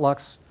from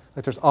potlucks.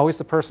 Like there's always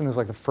the person who's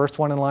like the first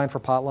one in line for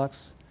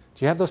potlucks.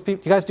 Do you have those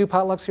people? You guys do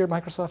potlucks here at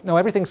Microsoft? No,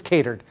 everything's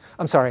catered.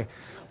 I'm sorry.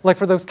 Like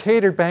for those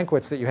catered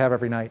banquets that you have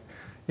every night,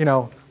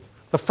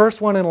 the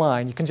first one in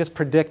line, you can just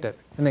predict it,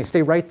 and they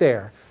stay right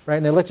there, right?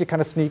 And they let you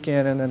kind of sneak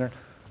in, and then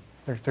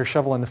they're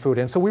shoveling the food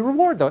in. So we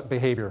reward that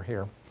behavior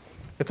here.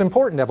 It's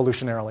important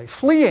evolutionarily.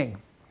 Fleeing,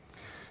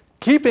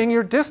 keeping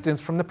your distance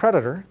from the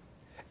predator,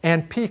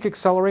 and peak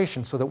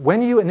acceleration, so that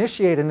when you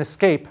initiate an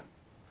escape,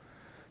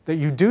 that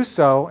you do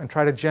so and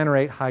try to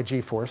generate high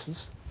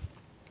g-forces,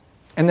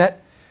 and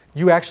that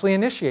you actually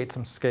initiate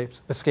some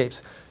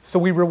escapes. So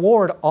we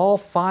reward all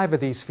 5 of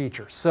these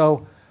features.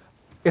 So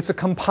it's a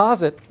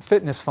composite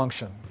fitness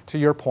function, to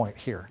your point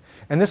here.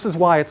 And this is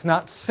why it's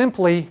not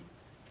simply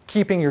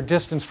keeping your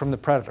distance from the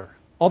predator.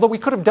 Although we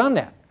could have done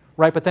that,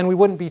 right? But then we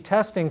wouldn't be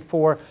testing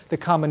for the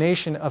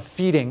combination of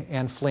feeding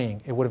and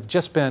fleeing. It would have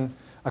just been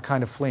a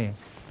kind of fleeing.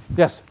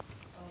 Yes?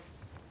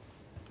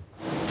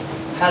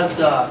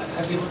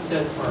 Have you looked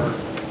at, or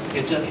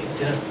it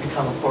didn't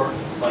become important,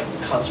 like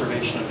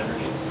conservation of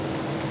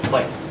energy?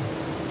 Like,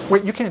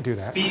 wait, you can't do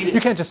that. Speed.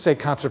 You can't just say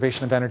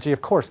conservation of energy.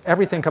 Of course,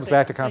 everything comes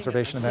back to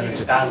conservation of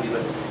energy. Badly,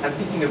 but I'm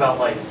thinking about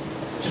like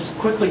just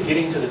quickly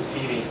getting to the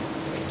feeding,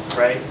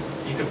 right?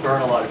 You could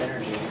burn a lot of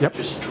energy. Yep.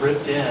 Just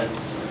drift in,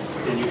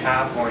 then you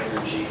have more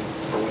energy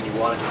for when you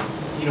want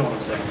it. You know what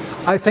I'm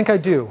saying? I think I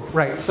do.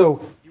 Right.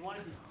 So you want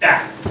to be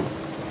fat.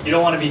 You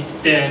don't want to be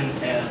thin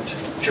and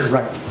jerky.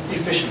 Right.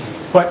 Efficiency.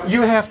 But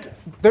you have to.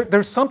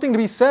 There's something to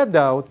be said,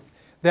 though,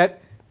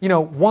 that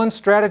one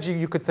strategy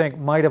you could think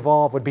might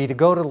evolve would be to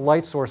go to the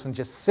light source and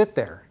just sit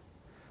there,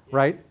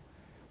 right?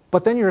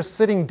 But then you're a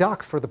sitting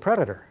duck for the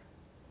predator,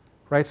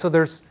 right? So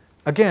there's,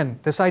 again,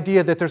 this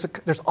idea that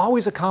there's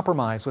always a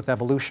compromise with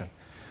evolution.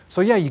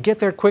 So yeah, you get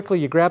there quickly,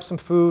 you grab some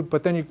food,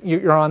 but then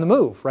you're on the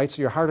move, right?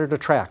 So you're harder to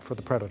track for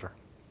the predator.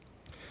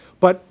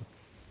 But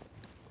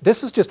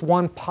this is just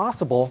one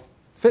possible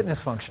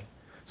fitness function.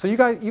 So you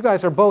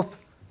guys are both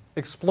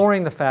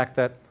exploring the fact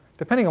that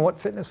depending on what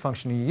fitness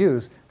function you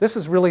use, this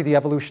is really the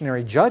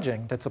evolutionary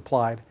judging that's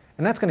applied,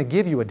 and that's going to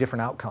give you a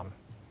different outcome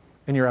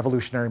in your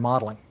evolutionary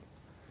modeling.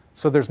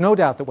 So there's no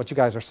doubt that what you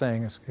guys are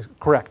saying is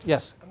correct.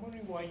 Yes? I'm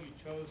wondering why you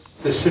chose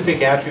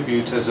specific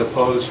attributes as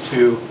opposed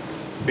to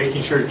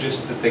making sure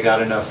just that they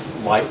got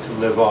enough light to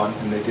live on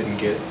and they didn't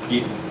get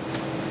eaten.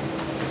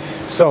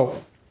 So,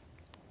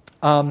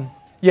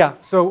 yeah,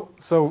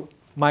 so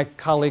my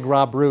colleague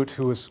Rob Root,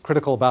 who was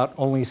critical about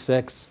only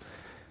 6,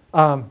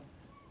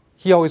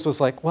 he always was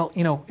like, well,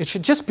 it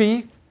should just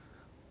be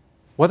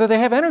whether they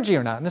have energy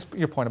or not. And this is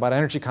your point about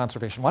energy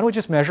conservation. Why don't we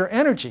just measure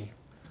energy?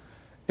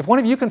 If one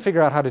of you can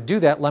figure out how to do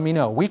that, let me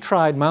know. We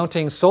tried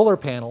mounting solar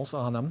panels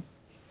on them,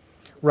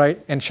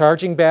 right, and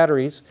charging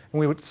batteries, and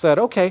we said,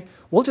 okay,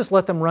 we'll just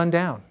let them run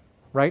down,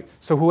 right?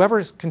 So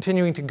whoever's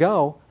continuing to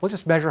go, we'll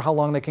just measure how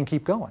long they can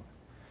keep going.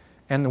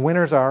 And the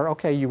winners are,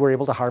 okay, you were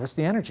able to harvest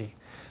the energy.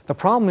 The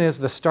problem is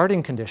the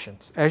starting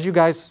conditions. As you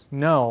guys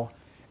know,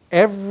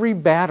 every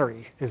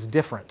battery is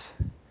different.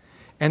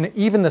 And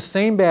even the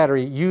same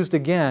battery used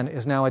again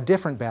is now a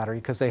different battery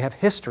because they have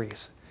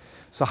histories.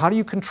 So how do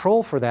you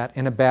control for that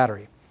in a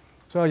battery?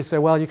 So you say,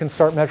 well, you can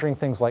start measuring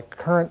things like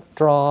current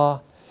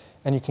draw,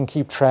 and you can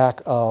keep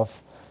track of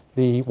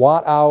the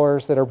watt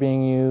hours that are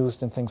being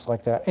used and things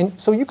like that. And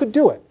so you could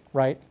do it,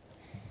 right?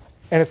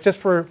 And it's just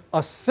for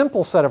a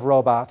simple set of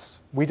robots,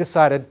 we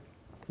decided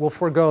we'll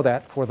forego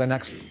that for the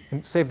next,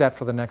 and save that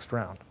for the next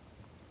round.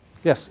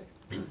 Yes?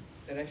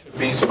 That actually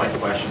brings to my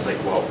questions, like,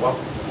 well, what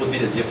would be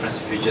the difference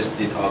if you just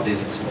did all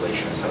this in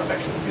simulation instead of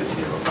actually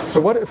building the robot?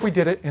 So what if we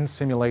did it in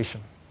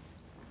simulation?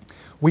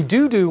 We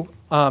do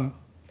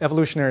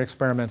evolutionary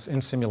experiments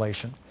in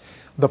simulation.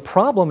 The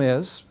problem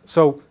is,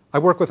 so I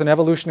work with an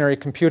evolutionary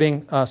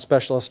computing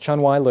specialist,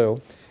 Chun-Wai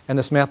Liu, and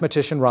this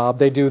mathematician, Rob.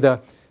 They do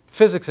the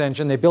physics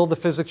engine, they build the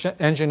physics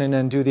engine and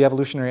then do the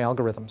evolutionary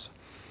algorithms.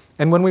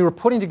 And when we were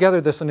putting together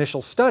this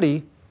initial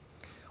study,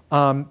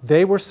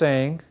 they were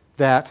saying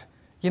that,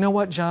 you know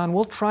what, John,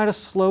 we'll try to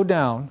slow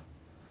down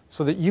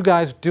so that you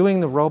guys doing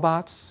the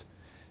robots,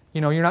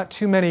 you're not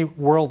too many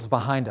worlds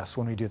behind us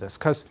when we do this.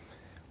 Because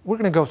we're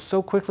going to go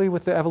so quickly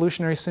with the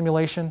evolutionary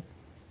simulation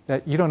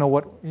that you don't know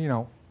what,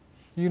 you're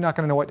not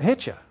going to know what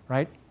hit you,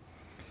 right?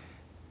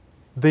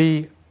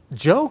 The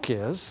joke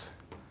is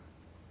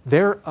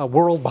they're a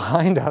world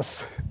behind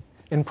us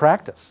in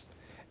practice.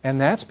 And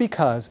that's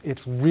because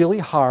it's really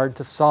hard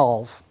to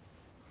solve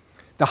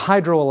the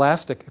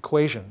hydroelastic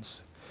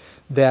equations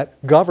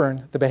that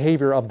govern the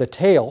behavior of the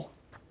tail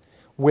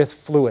with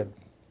fluid.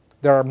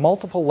 There are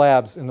multiple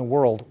labs in the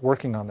world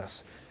working on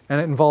this. And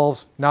it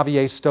involves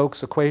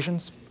Navier-Stokes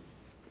equations,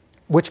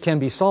 which can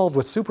be solved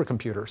with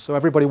supercomputers. So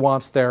everybody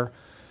wants their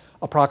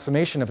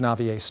approximation of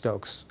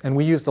Navier-Stokes. And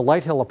we use the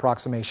Lighthill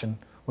approximation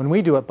when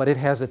we do it, but it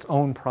has its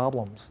own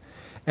problems.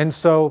 And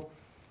so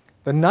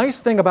the nice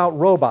thing about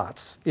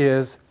robots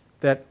is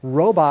that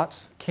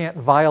robots can't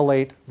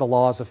violate the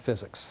laws of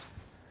physics.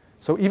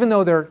 So even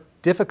though they're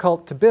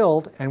difficult to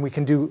build and we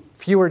can do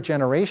fewer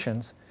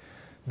generations,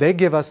 they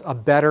give us a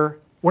better,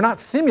 we're not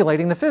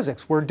simulating the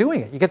physics, we're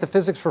doing it. You get the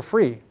physics for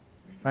free,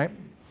 right?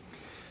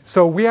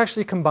 So we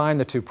actually combine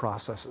the two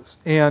processes.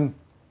 And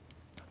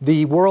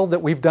the world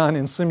that we've done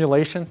in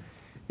simulation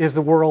is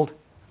the world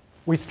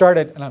we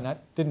started, and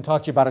didn't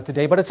talk to you about it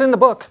today, but it's in the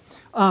book,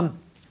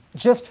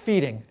 just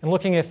feeding and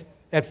looking if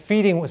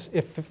feeding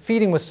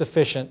was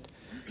sufficient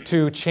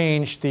to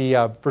change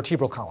the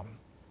vertebral column,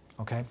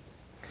 okay?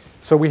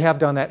 So we have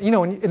done that. You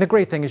know, and the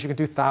great thing is you can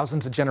do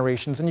thousands of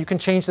generations, and you can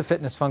change the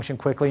fitness function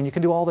quickly, and you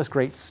can do all this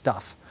great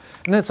stuff.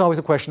 And then it's always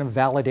a question of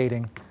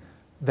validating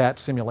that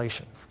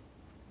simulation.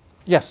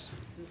 Yes?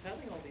 Does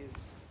having all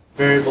these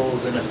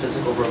variables in a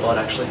physical robot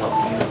actually help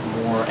you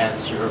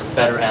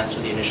better answer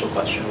the initial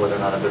question whether or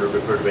not a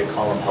vertebrate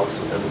column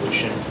helps with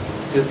evolution?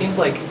 Because it seems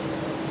like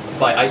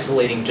by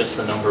isolating just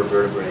the number of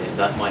vertebrae,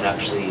 that might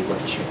actually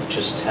let you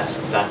just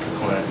test that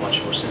component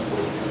much more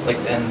simply. Like,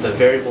 and the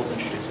variables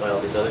introduced by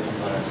all these other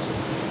components.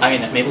 I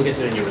mean, maybe we'll get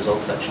to it in your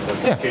results section, but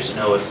I'm curious to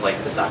know if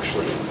like this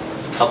actually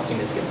helps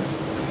significantly.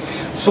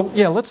 So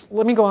yeah,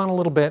 let me go on a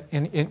little bit.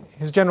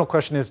 His general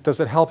question is, does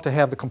it help to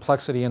have the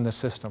complexity in the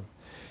system?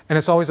 And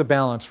it's always a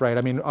balance, right?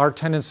 I mean, our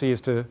tendency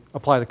is to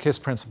apply the KISS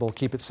principle,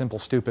 keep it simple,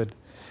 stupid,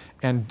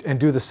 and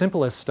do the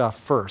simplest stuff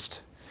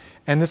first.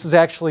 And this is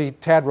actually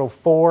TADRO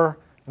 4,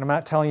 and I'm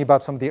not telling you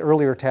about some of the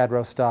earlier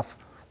TADRO stuff,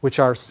 which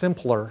are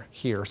simpler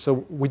here.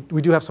 So we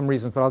do have some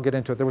reasons, but I'll get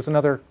into it. There was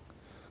another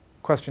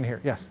question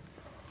here. Yes?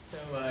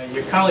 So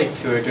your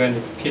colleagues who are doing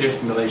the computer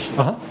simulation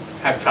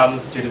have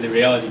problems due to the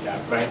reality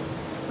gap, right?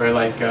 Where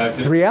like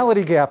the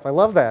reality gap, I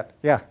love that.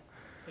 Yeah.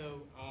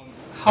 So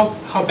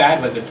how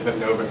bad was it for them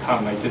to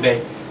overcome? Like, did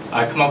they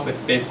come up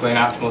with basically an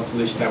optimal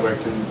solution that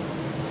worked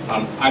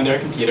on their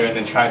computer and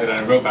then tried it on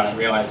a robot and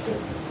realized it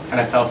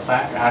kind of fell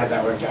flat? Or how did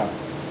that work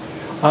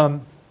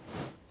out?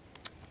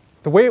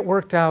 The way it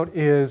worked out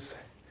is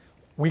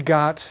we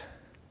got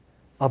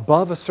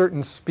above a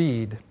certain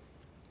speed,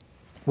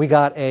 we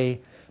got a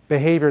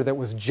behavior that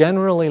was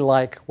generally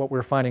like what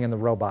we're finding in the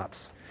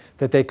robots,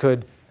 that they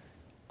could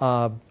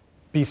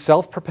be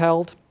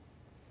self-propelled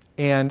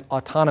and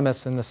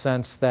autonomous in the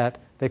sense that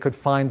they could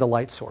find the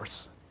light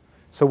source.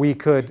 So we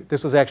could,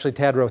 this was actually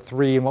TADRO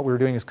 3, and what we were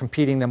doing is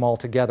competing them all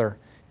together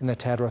in the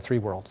TADRO 3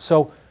 world.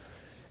 So,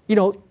 you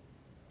know,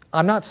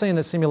 I'm not saying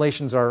that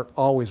simulations are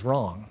always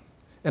wrong,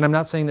 and I'm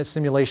not saying that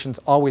simulations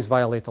always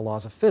violate the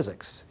laws of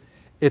physics.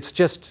 It's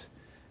just,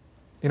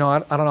 you know, I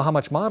don't know how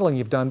much modeling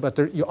you've done, but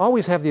you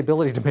always have the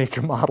ability to make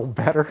your model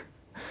better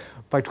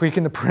by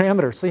tweaking the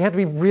parameters. So you have to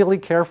be really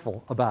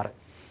careful about it.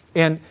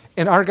 And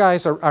our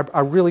guys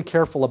are really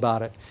careful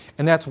about it.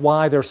 And that's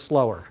why they're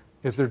slower,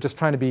 is they're just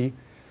trying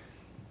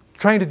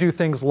to do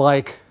things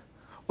like,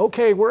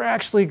 okay, we're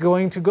actually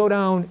going to go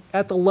down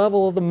at the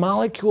level of the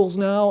molecules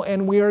now,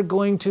 and we are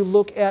going to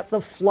look at the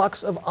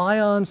flux of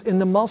ions in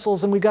the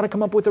muscles, and we've got to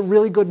come up with a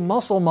really good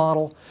muscle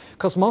model,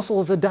 because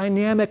muscle is a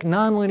dynamic,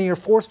 nonlinear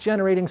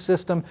force-generating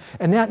system,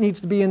 and that needs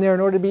to be in there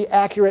in order to be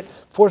accurate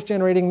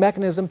force-generating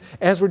mechanism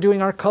as we're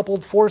doing our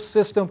coupled force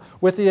system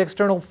with the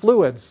external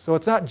fluids. So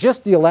it's not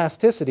just the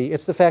elasticity,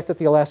 it's the fact that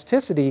the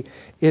elasticity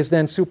is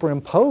then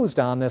superimposed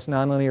on this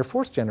nonlinear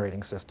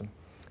force-generating system.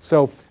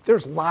 So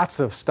there's lots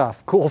of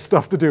stuff, cool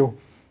stuff to do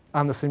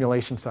on the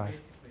simulation side.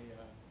 Basically,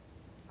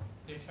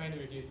 they're trying to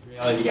reduce the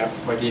reality gap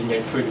before they even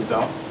get crude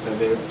results. So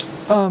they're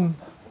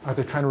are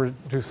they trying to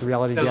reduce the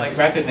reality gap? So like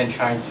rather than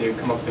trying to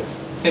come up with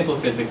a simple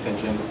physics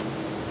engine,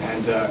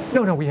 and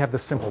no, we have the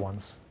simple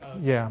ones.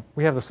 Yeah,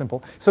 we have the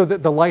simple. So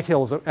the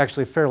Lighthill is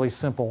actually a fairly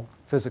simple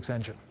physics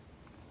engine.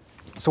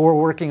 So we're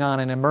working on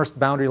an immersed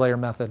boundary layer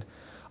method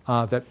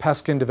that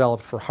Peskin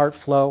developed for heart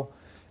flow.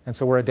 And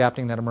so we're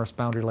adapting that immersed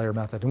boundary layer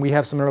method. And we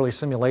have some early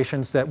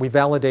simulations that we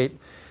validate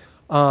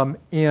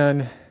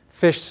in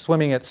fish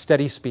swimming at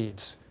steady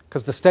speeds,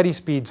 because the steady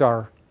speeds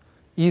are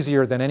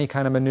easier than any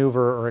kind of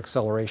maneuver or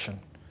acceleration.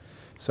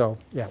 So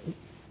yeah,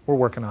 we're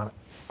working on it.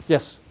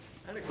 Yes?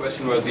 I had a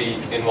question about the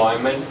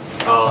environment,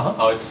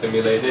 how it's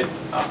simulated.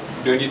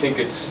 Don't you think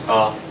it's,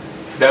 the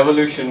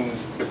evolution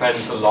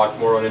depends a lot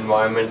more on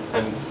environment,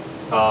 and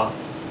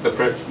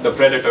the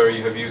predator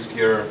you have used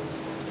here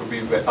would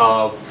be,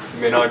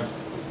 may not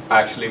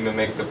actually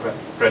mimic the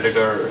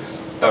predators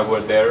that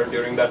were there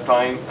during that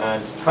time?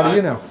 And how do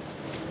you know?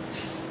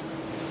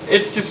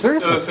 It's just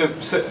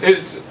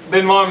the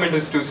environment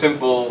is too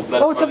simple.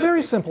 Oh, it's a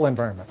very simple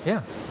environment.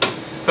 Yeah.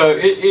 So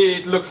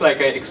it looks like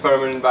an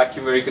experiment in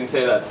vacuum where you can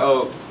say that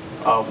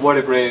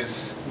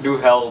vertebrates do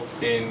help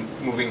in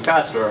moving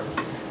faster,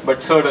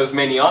 but so does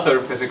many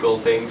other physical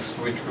things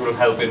which will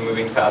help in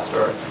moving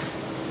faster.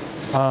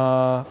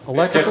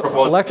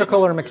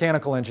 Electrical or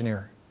mechanical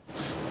engineer?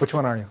 Which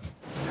one are you?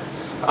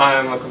 I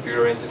am a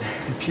computer engineer.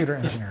 Computer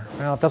engineer.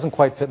 Well, it doesn't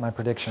quite fit my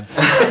prediction.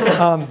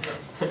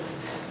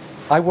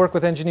 I work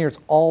with engineers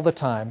all the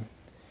time,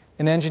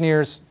 and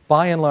engineers,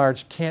 by and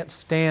large, can't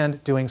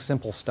stand doing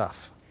simple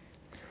stuff,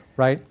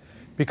 right?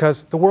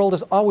 Because the world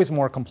is always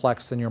more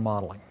complex than your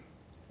modeling,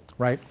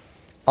 right?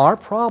 Our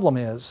problem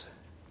is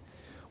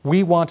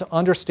we want to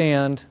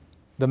understand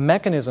the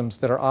mechanisms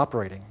that are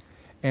operating.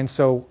 And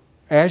so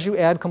as you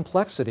add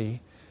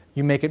complexity,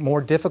 you make it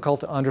more difficult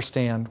to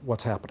understand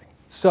what's happening.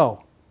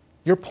 So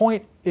your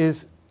point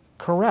is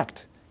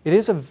correct. It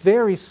is a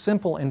very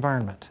simple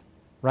environment,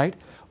 right?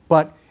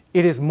 But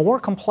it is more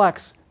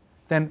complex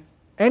than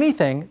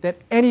anything that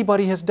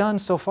anybody has done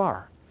so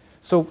far.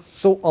 So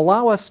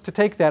allow us to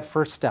take that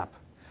first step,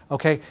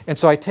 okay? And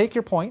so I take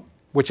your point,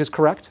 which is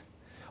correct,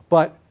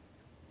 but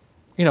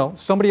you know,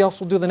 somebody else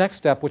will do the next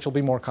step, which will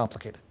be more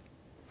complicated.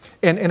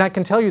 And I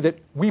can tell you that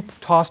we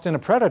tossed in a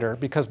predator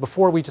because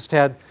before we just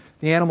had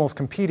the animals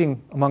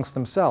competing amongst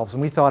themselves,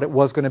 and we thought it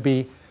was going to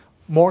be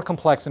more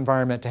complex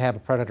environment to have a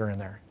predator in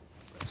there.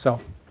 So,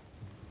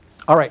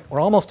 all right, we're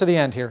almost to the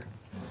end here.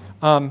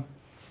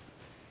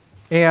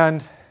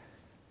 And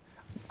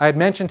I had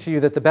mentioned to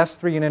you that the best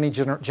 3 in any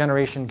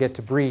generation get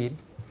to breed.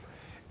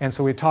 And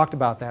so we talked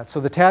about that. So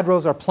the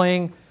tadrows are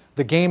playing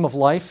the game of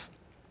life.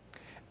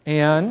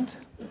 And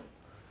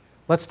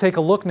let's take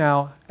a look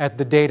now at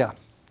the data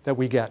that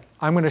we get.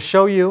 I'm going to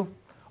show you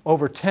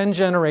over 10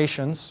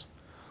 generations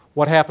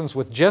what happens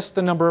with just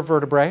the number of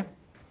vertebrae.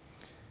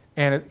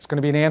 And it's going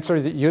to be an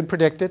answer that you had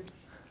predicted.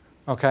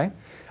 Okay?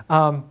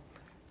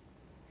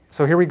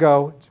 So here we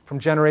go. From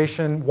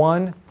generation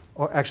 1,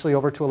 or actually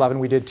over to 11,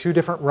 we did 2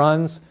 different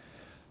runs.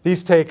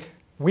 These take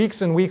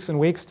weeks and weeks and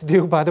weeks to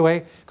do, by the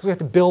way, because we have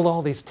to build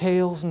all these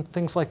tails and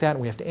things like that,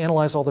 and we have to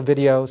analyze all the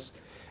videos.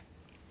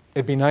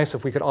 It'd be nice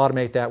if we could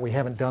automate that. We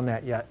haven't done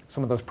that yet,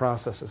 some of those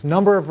processes.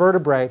 Number of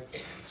vertebrae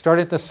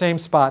started at the same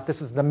spot.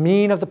 This is the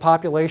mean of the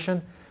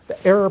population.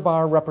 The error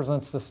bar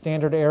represents the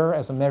standard error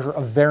as a measure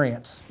of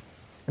variance.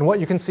 And what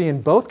you can see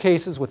in both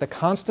cases with a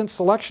constant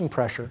selection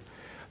pressure,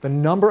 the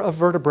number of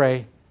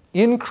vertebrae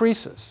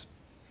increases,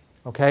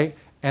 okay,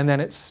 and then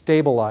it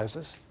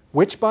stabilizes,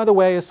 which, by the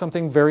way, is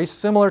something very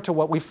similar to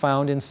what we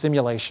found in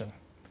simulation,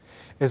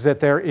 is that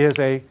there is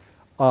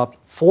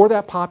for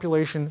that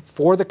population,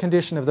 for the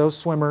condition of those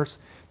swimmers,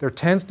 there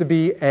tends to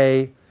be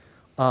a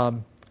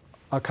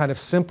kind of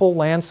simple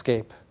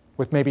landscape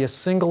with maybe a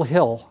single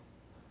hill,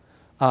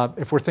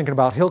 if we're thinking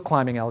about hill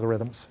climbing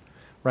algorithms,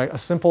 right? A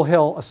single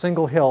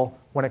hill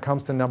when it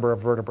comes to number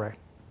of vertebrae.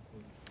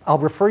 I'll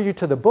refer you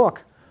to the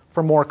book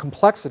for more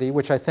complexity,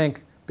 which I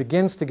think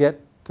begins to get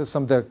to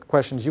some of the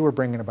questions you were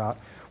bringing about.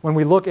 When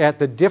we look at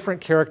the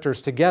different characters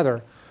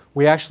together,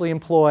 we actually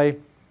employ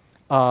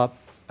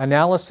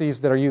analyses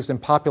that are used in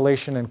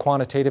population and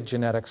quantitative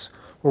genetics,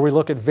 where we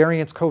look at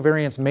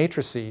variance-covariance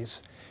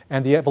matrices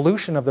and the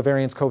evolution of the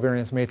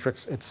variance-covariance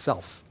matrix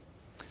itself.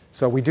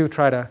 So we do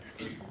try to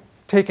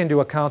take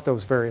into account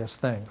those various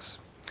things.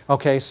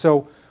 Okay,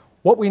 so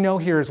what we know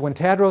here is when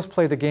tadrows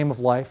play the game of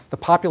life, the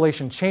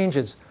population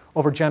changes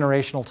over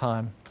generational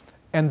time.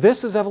 And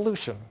this is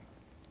evolution.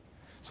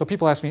 So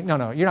people ask me,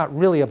 no, you're not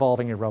really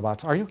evolving your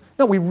robots, are you?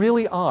 No, we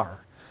really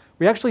are.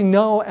 We actually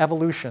know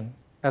evolution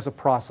as a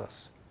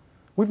process.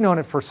 We've known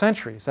it for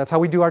centuries. That's how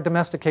we do our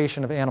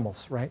domestication of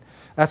animals, right?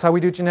 That's how we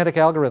do genetic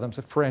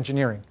algorithms for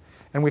engineering.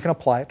 And we can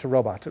apply it to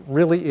robots. It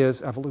really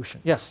is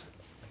evolution. Yes?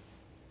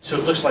 So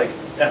it looks like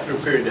after a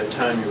period of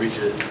time you reach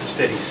a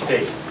steady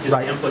state. Is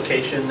Right. the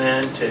implication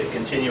then to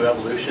continue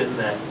evolution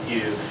that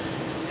you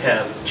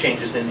have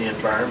changes in the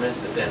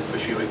environment that then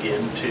push you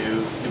again to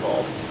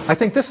evolve? I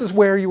think this is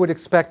where you would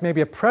expect maybe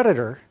a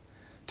predator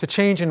to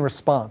change in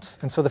response.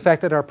 And so the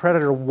fact that our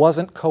predator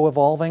wasn't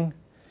co-evolving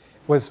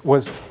was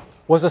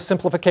a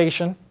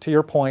simplification, to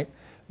your point,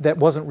 that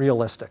wasn't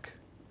realistic.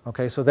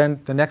 Okay, so then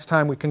the next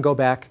time we can go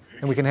back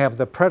and we can have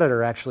the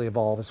predator actually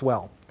evolve as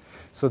well.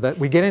 So that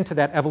we get into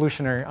that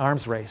evolutionary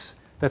arms race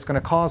that's going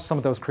to cause some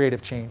of those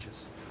creative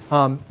changes.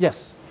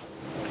 Yes?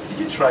 Did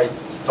you try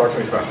starting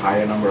with a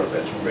higher number of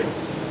vertebrae?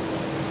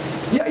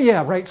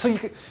 Yeah, right. So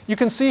you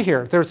can see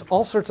here, there's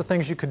all sorts of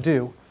things you could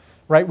do,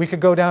 right? We could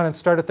go down and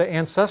start at the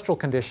ancestral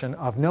condition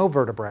of no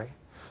vertebrae.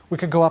 We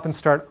could go up and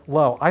start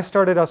low. I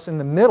started us in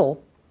the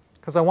middle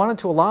because I wanted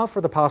to allow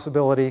for the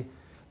possibility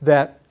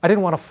that I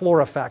didn't want a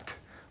floor effect,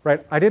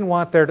 right? I didn't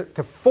want there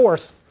to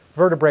force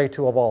vertebrae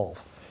to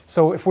evolve.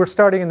 So if we're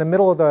starting in the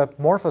middle of the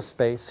morphous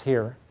space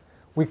here,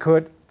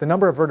 the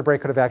number of vertebrae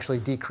could have actually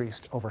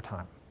decreased over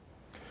time.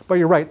 But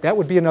you're right, that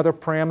would be another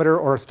parameter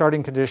or a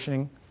starting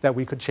conditioning that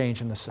we could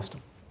change in the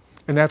system.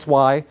 And that's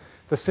why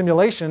the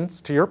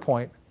simulations, to your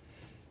point,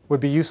 would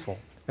be useful.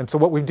 And so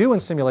what we do in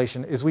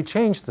simulation is we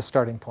change the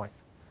starting point.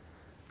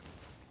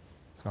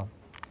 So,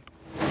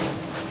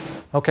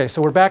 okay,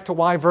 so we're back to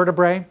why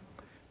vertebrae,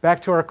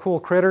 back to our cool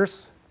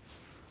critters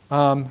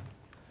from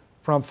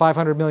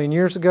 500 million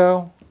years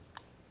ago.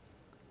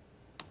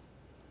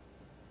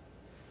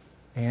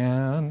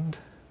 And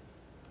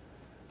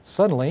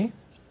suddenly,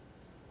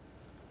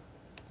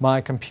 my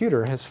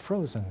computer has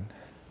frozen.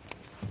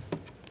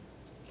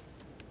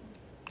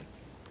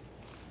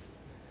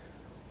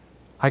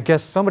 I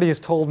guess somebody has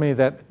told me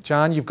that,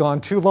 John, you've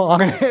gone too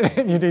long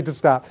and you need to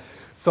stop.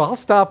 So I'll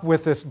stop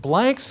with this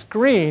blank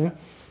screen,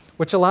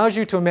 which allows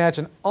you to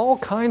imagine all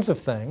kinds of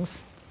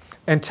things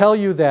and tell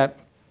you that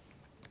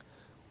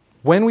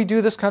when we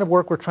do this kind of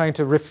work, we're trying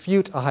to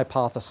refute a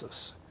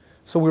hypothesis.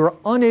 So we were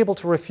unable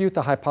to refute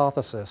the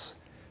hypothesis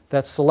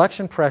that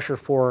selection pressure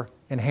for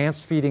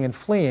enhanced feeding and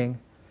fleeing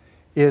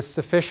is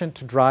sufficient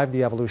to drive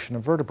the evolution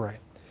of vertebrae.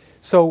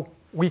 So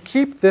we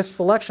keep this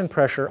selection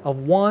pressure of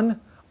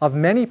one of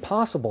many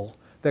possible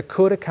that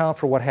could account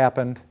for what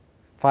happened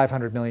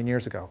 500 million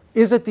years ago.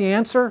 Is it the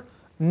answer?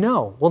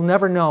 No. We'll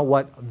never know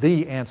what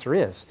the answer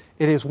is.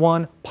 It is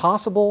one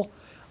possible,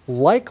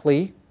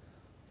 likely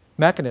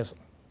mechanism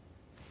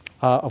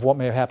of what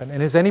may have happened.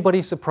 And is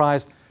anybody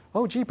surprised,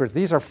 oh, jeepers,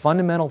 these are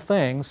fundamental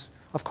things.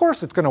 Of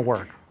course it's going to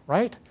work,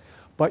 right?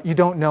 But you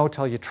don't know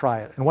till you try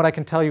it. And what I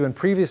can tell you in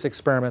previous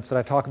experiments that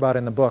I talk about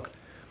in the book,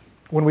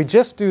 when we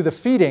just do the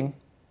feeding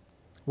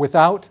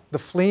without the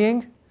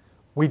fleeing,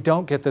 we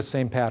don't get the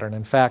same pattern.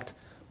 In fact,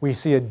 we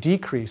see a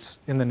decrease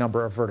in the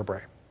number of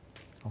vertebrae.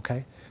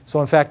 Okay?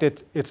 So in fact,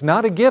 it's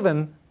not a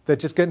given that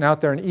just getting out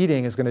there and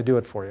eating is going to do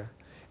it for you.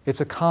 It's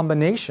a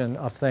combination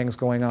of things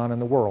going on in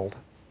the world.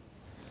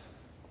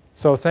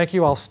 So thank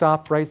you. I'll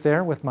stop right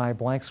there with my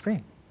blank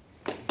screen.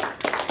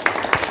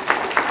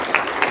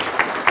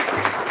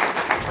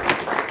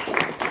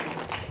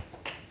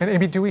 And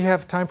Amy, do we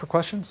have time for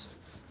questions?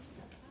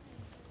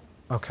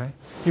 Okay.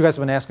 You guys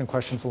have been asking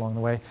questions along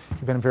the way.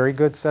 You've been a very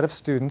good set of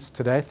students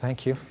today.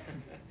 Thank you.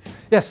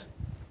 Yes?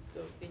 So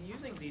in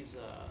using these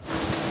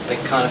like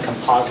kind of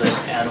composite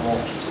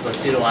animals, like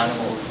pseudo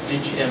animals,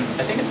 did you,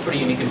 I think it's a pretty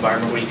unique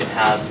environment where you can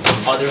have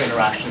other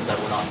interactions that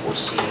were not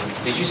foreseen.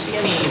 Did you see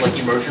any like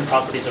emergent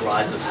properties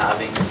arise of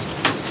having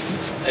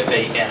an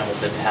animal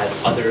that had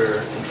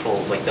other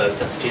controls, like the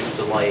sensitivity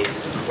to light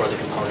or other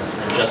components,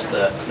 than just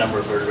the number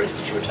of vertebrates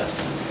that you were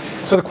testing?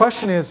 So the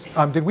question is,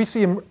 did we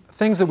see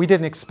things that we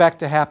didn't expect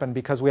to happen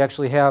because we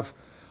actually have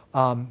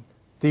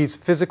these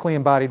physically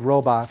embodied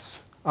robots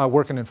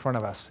working in front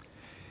of us?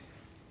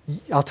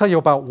 I'll tell you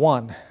about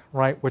one,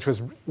 right, which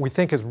we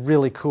think is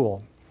really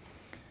cool.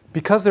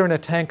 Because they're in a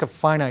tank of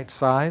finite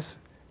size,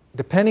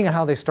 depending on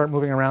how they start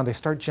moving around, they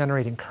start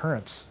generating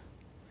currents.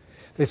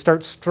 They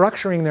start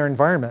structuring their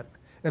environment.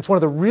 And it's one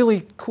of the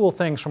really cool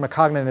things from a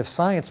cognitive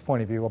science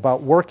point of view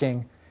about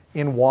working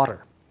in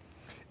water,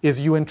 is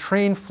you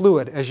entrain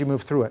fluid as you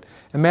move through it.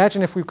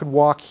 Imagine if we could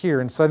walk here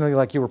and suddenly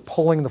like you were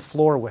pulling the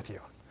floor with you,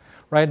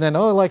 right? And then,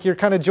 oh, like you're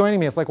kind of joining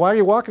me. It's like, why are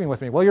you walking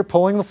with me? Well, you're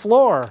pulling the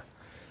floor,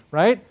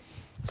 right?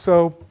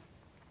 So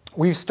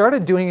we've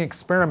started doing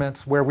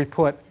experiments where we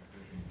put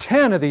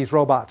 10 of these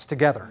robots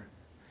together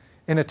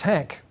in a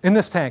tank, in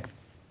this tank,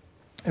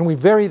 and we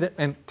vary the,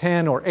 and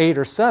 10 or 8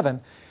 or 7,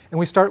 and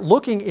we start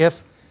looking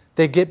if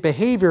they get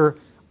behavior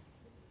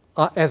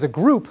as a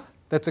group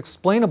that's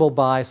explainable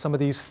by some of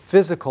these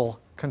physical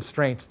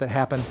constraints that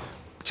happen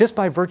just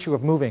by virtue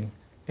of moving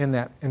in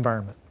that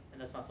environment.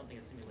 And that's not something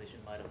a simulation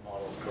might have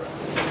modeled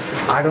correctly?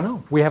 I don't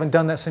know. We haven't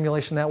done that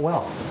simulation that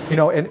well. You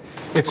know, and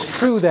it's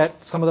true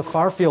that some of the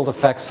far field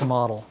effects to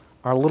model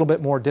are a little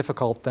bit more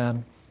difficult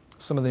than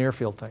some of the near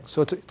field things.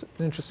 So it's an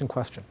interesting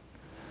question.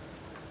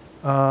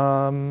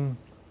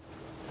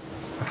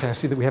 Okay, I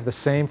see that we have the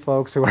same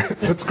folks who are,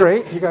 that's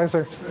great. You guys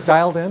are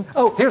dialed in.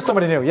 Oh, here's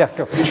somebody new. Yes,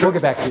 go. We'll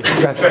get back to you.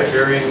 Try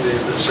varying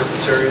the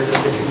surface area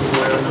that they can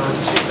move around on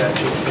to see if that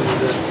changes a little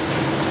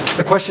bit.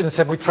 The question is,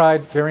 have we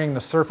tried varying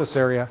the surface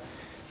area?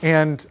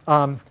 And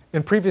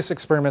in previous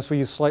experiments, we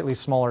used slightly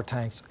smaller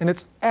tanks. And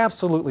it's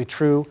absolutely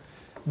true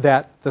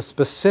that the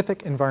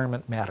specific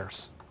environment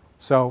matters.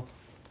 So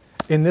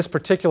in this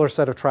particular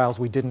set of trials,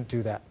 we didn't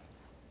do that.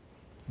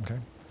 Okay.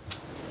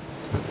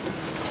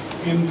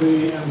 In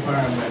the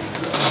environment,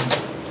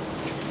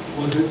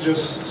 was it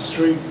just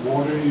straight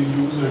water you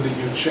used, or did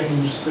you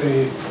change,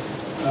 say,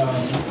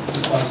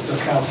 because the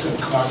calcium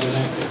carbonate,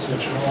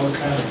 etc., all the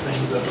kind of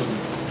things that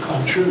would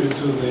contribute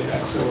to the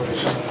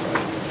acceleration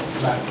of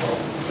the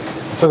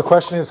macro? So the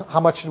question is, how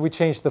much did we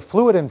change the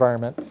fluid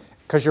environment?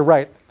 Because you're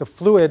right, the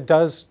fluid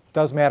does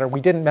matter. We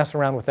didn't mess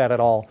around with that at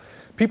all.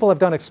 People have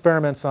done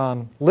experiments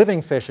on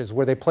living fishes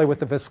where they play with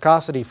the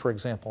viscosity, for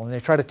example, and they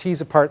try to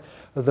tease apart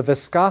the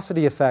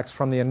viscosity effects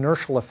from the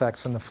inertial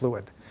effects in the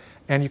fluid.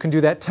 And you can do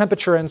that.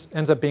 Temperature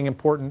ends up being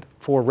important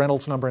for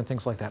Reynolds number and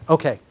things like that.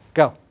 Okay,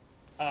 go.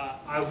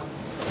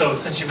 So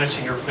since you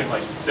mentioned you're putting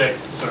like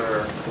 6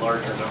 or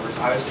larger numbers,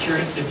 I was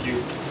curious if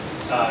you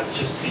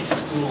just see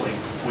schooling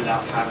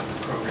without having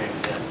to program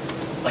it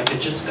in. Like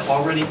it just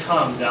already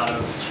comes out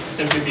of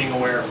simply being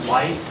aware of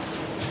light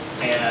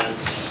and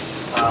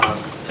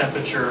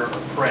temperature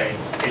or prey.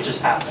 It just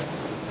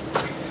happens.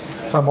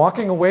 So I'm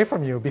walking away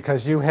from you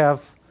because you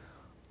have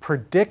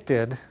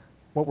predicted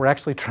what we're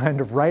actually trying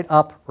to write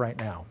up right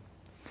now,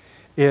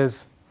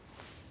 is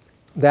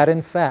that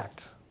in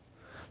fact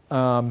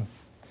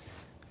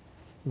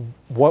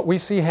what we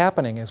see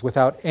happening is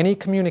without any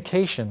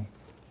communication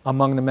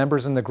among the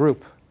members in the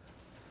group,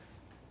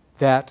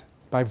 that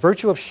by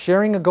virtue of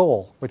sharing a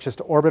goal, which is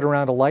to orbit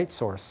around a light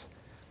source,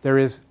 there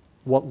is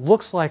what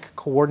looks like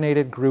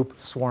coordinated group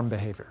swarm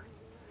behavior.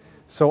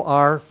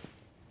 So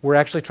we're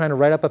actually trying to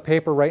write up a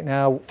paper right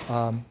now,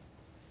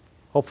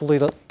 hopefully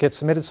it'll get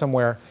submitted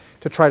somewhere,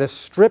 to try to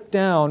strip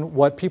down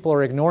what people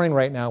are ignoring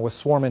right now with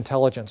swarm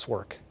intelligence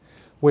work,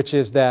 which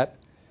is that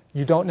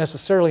you don't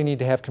necessarily need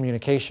to have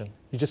communication.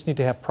 You just need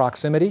to have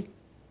proximity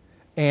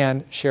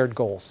and shared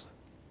goals.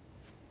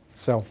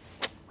 So,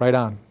 right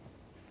on.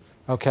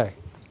 Okay.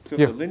 So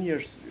the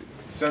linear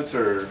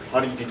sensor,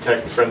 how do you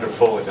detect friend or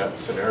foe in that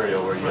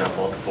scenario where you have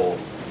multiple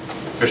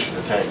fish in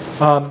the tank?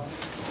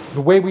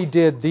 The way we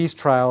did these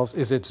trials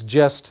is it's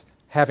just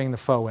having the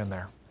foe in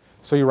there.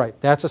 So you're right,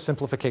 that's a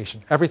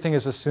simplification. Everything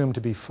is assumed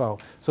to be foe.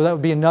 So that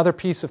would be another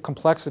piece of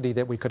complexity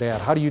that we could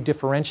add. How do you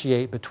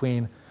differentiate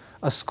between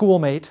a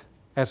schoolmate,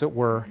 as it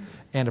were,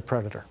 and a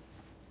predator?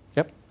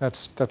 Yep,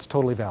 that's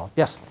totally valid.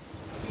 Yes?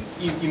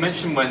 you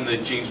mentioned when the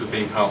genes were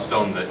being passed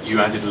on that you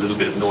added a little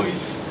bit of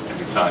noise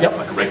every time,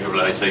 like a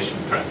regularization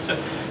parameter.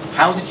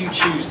 How did you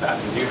choose that?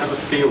 And do you have a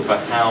feel for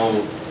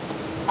how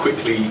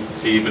quickly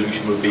the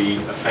evolution would be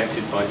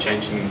affected by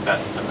changing that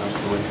amount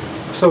of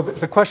noise? So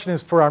the question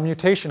is, for our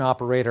mutation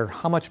operator,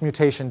 how much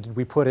mutation did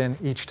we put in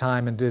each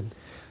time, and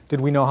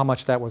did we know how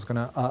much that was going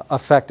to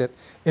affect it?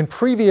 In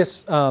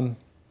previous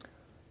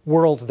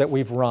worlds that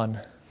we've run,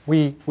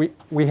 we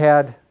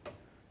had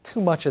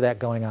too much of that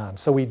going on,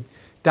 so we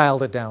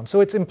dialed it down.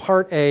 So it's in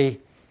part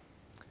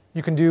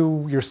you can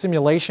do your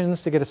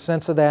simulations to get a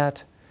sense of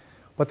that,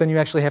 but then you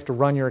actually have to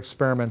run your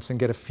experiments and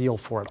get a feel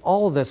for it.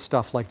 All of this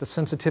stuff, like the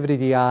sensitivity of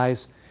the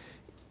eyes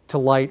to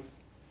light,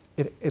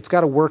 it's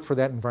got to work for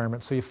that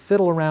environment. So you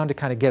fiddle around to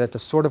kind of get it to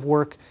sort of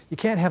work. You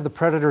can't have the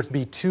predators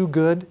be too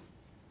good,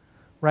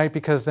 right?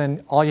 Because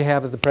then all you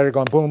have is the predator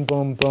going boom,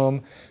 boom,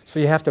 boom. So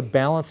you have to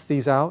balance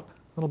these out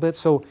a little bit.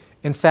 So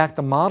in fact,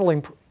 the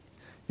modeling,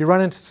 you run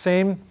into the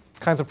same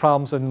kinds of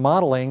problems in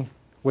modeling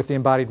with the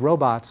embodied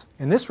robots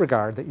in this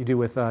regard that you do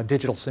with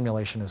digital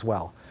simulation as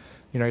well.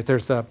 You know,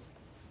 there's the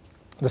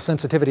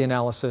sensitivity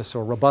analysis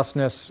or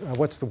robustness,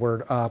 what's the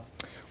word,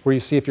 where you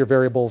see if your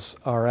variables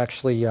are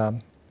actually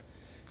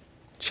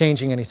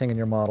changing anything in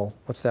your model.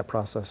 What's that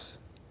process?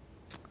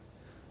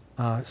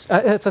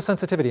 It's a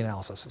sensitivity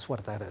analysis is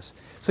what that is.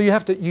 So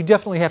you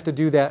definitely have to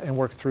do that and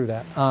work through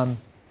that.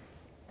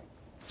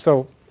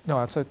 So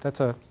no, that's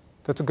a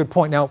good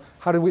point. Now,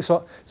 how did we,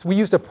 so we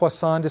used a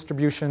Poisson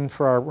distribution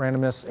for our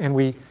randomness, and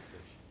we,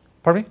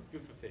 pardon me?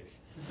 Good for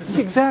fish.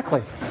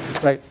 Exactly,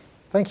 right.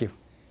 Thank you.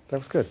 That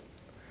was good.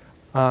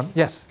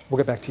 Yes, we'll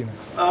get back to you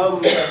next.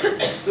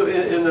 So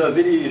in the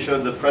video you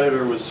showed the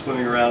predator was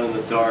swimming around in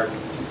the dark.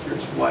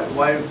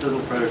 Why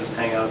doesn't the predator just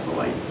hang out at the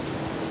light?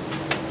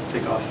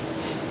 Take off?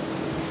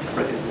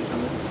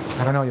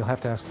 I don't know, you'll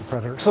have to ask the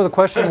predator. So the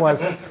question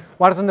was,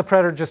 why doesn't the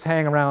predator just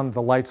hang around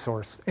the light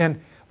source?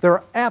 And there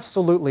are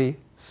absolutely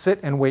sit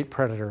and wait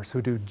predators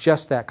who do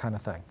just that kind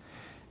of thing.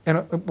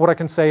 And what I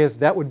can say is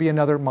that would be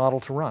another model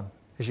to run,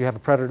 is you have a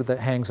predator that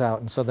hangs out,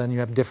 and so then you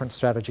have different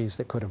strategies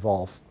that could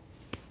evolve.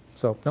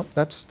 So no,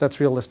 that's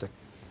realistic.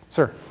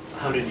 Sir?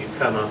 How did you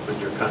come up with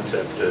your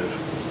concept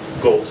of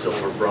gold,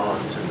 silver,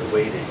 bronze and the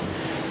weighting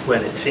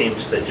when it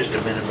seems that just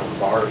a minimum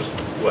bar is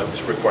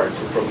what's required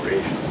for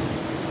procreation?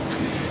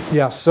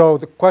 Yeah, so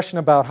the question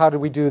about how do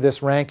we do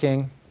this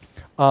ranking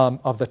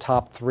of the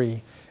top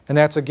three, and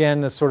that's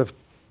again this sort of,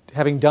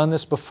 having done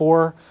this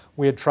before,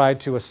 we had tried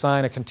to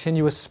assign a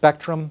continuous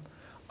spectrum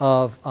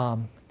of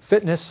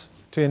fitness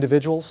to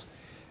individuals,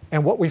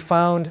 and what we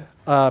found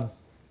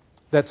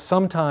that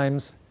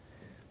sometimes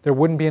there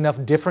wouldn't be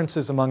enough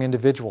differences among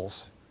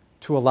individuals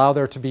to allow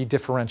there to be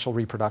differential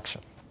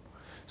reproduction.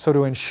 So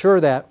to ensure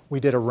that, we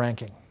did a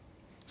ranking.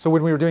 So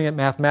when we were doing it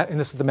and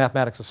this is the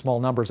mathematics of small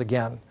numbers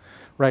again,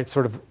 right,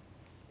 sort of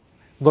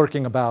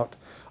lurking about.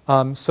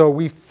 So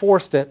we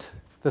forced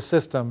the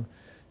system,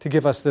 to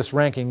give us this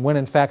ranking when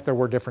in fact there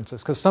were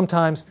differences. Because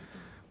sometimes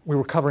we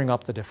were covering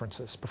up the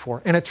differences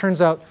before. And it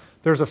turns out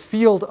there's a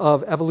field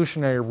of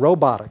evolutionary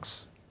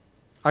robotics.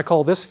 I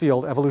call this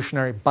field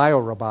evolutionary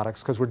biorobotics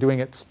because we're doing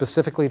it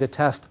specifically to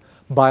test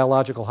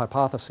biological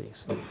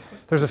hypotheses.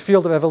 There's a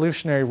field of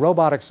evolutionary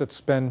robotics that's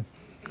been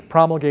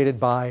promulgated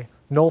by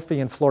Nolfi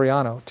and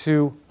Floriano,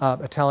 two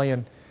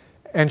Italian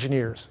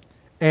engineers.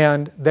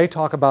 And they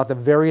talk about the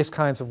various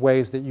kinds of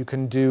ways that you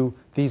can do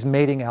these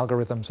mating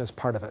algorithms as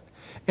part of it.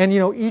 And you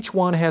know, each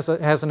one has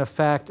an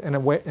effect and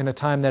a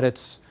time that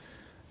it's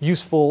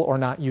useful or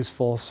not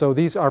useful. So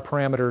these are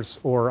parameters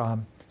or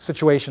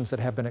situations that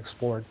have been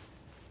explored.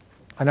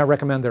 And I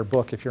recommend their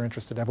book if you're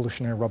interested,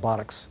 Evolutionary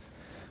Robotics,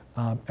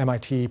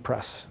 MIT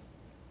Press.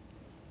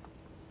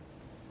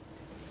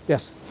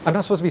 Yes, I'm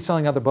not supposed to be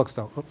selling other books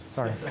though. Oops,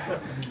 sorry.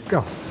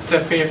 Go.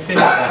 So for your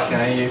fitness question,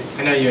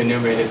 I know you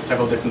enumerated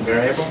several different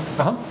variables.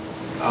 So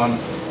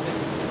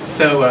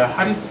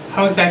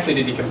how exactly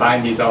did you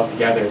combine these all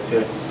together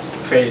to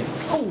create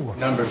a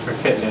number for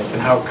fitness,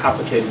 and how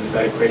complicated was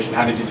that equation?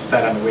 How did you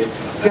decide on the weights?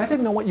 See, I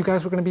didn't know what you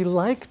guys were going to be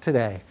like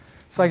today.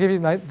 So I give you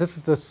this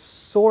is the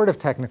sort of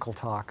technical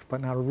talk,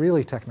 but not a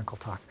really technical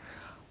talk.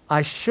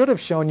 I should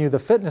have shown you the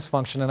fitness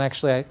function, and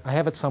actually I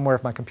have it somewhere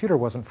if my computer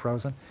wasn't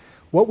frozen.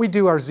 What we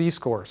do are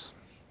z-scores.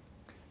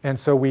 And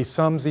so we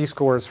sum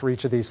z-scores for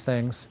each of these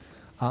things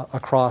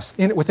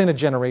within a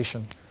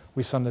generation.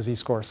 We sum the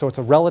z-scores. So it's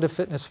a relative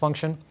fitness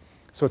function,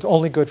 so it's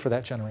only good for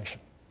that generation.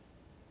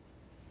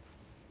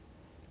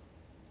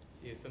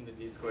 So you sum the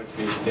z-scores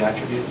for each of the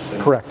attributes?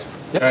 So correct.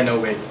 There are no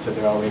weights, so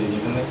they're all weighted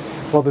evenly?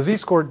 Well, the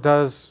z-score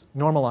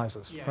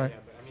normalizes, yeah, right? Yeah,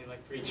 but I mean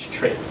like for each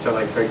trait. So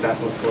like for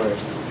example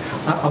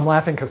I'm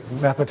laughing because the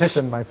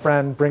mathematician, my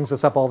friend, brings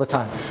this up all the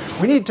time.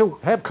 We need to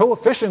have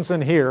coefficients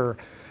in here.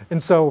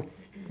 And so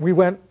we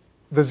went,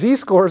 the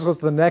z-scores was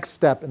the next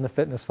step in the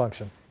fitness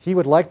function. He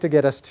would like to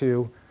get us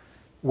to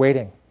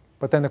weighting.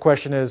 But then the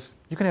question is,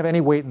 you can have any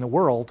weight in the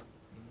world.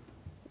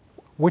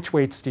 Which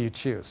weights do you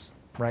choose,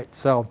 right?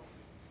 So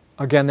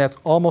again, that's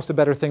almost a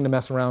better thing to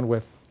mess around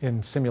with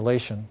in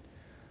simulation.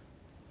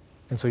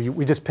 And so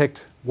we just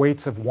picked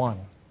weights of 1.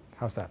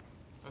 How's that?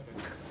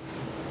 Okay.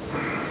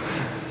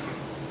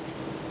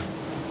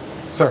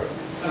 Sir.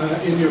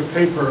 In your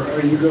paper,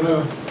 are you going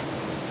to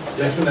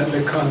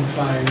definitely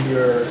confine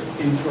your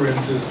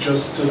inferences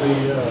just to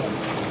the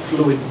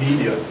fluid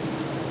media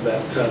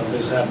that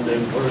this happened in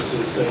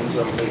versus saying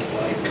something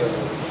like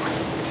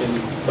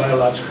in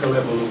biological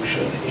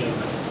evolution in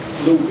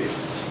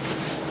fluids,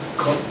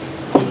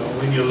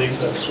 when you link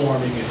that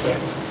swarming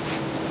effect?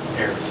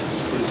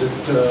 Is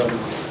it,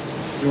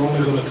 you're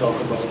only going to talk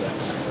about that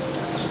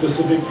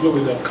specific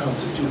fluid that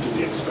constituted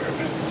the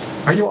experiment?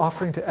 Are you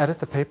offering to edit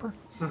the paper?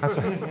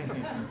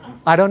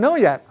 I don't know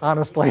yet,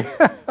 honestly.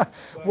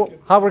 Well,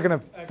 how we're going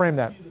to frame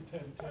that.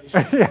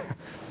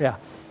 Yeah.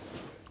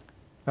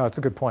 No, it's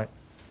a good point.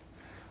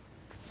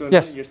 So in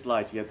yes. your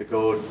slides, you had the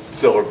gold,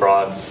 silver,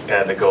 bronze,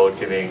 and the gold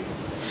giving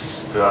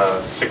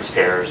 6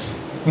 pairs,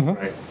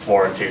 right?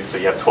 4 and 2, so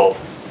you have 12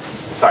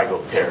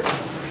 zygote pairs.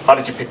 How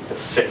did you pick the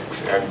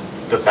 6,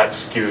 and does that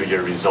skew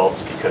your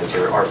results because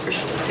you're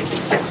artificially picking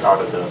 6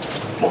 out of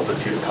the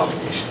multitude of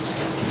combinations?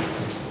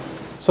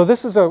 So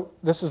this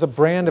is a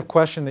brand of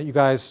question that you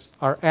guys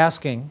are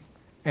asking,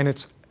 and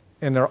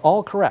they're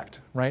all correct,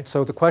 right?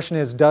 So the question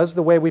is, does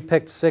the way we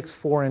picked 6,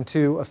 4, and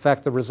 2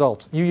 affect the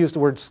results? You used the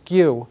word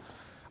skew.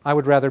 I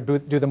would rather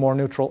do the more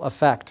neutral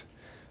affect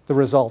the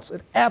results.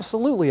 It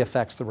absolutely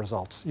affects the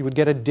results. You would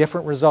get a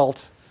different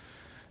result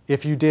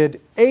if you did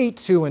a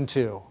 2 and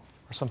 2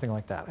 or something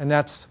like that. And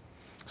that's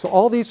so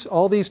all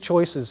these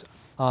choices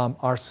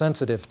are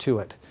sensitive to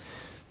it.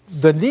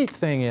 The neat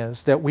thing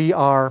is that we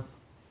are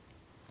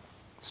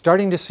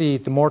starting to see,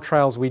 the more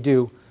trials we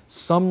do,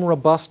 some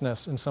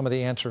robustness in some of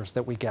the answers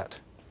that we get.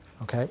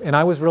 Okay? And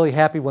I was really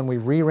happy when we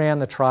reran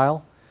the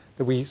trial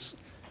that we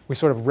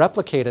sort of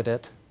replicated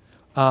it,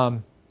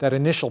 that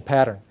initial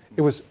pattern.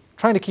 It was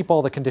trying to keep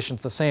all the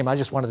conditions the same. I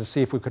just wanted to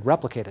see if we could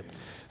replicate it.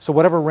 So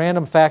whatever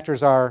random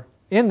factors are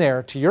in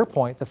there, to your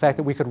point, the fact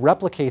that we could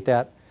replicate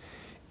that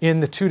in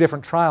the 2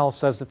 different trials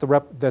says that the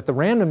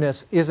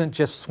randomness isn't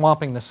just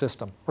swamping the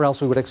system, or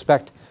else we would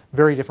expect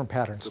very different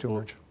patterns to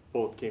emerge.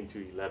 Both came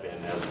to 11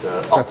 as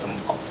the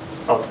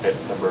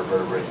ultimate number of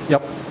vertebrae.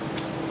 Yep.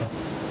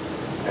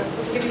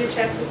 We'll give you a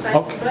chance to sign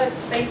some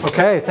books. Thank you.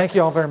 Okay, thank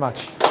you all very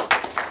much.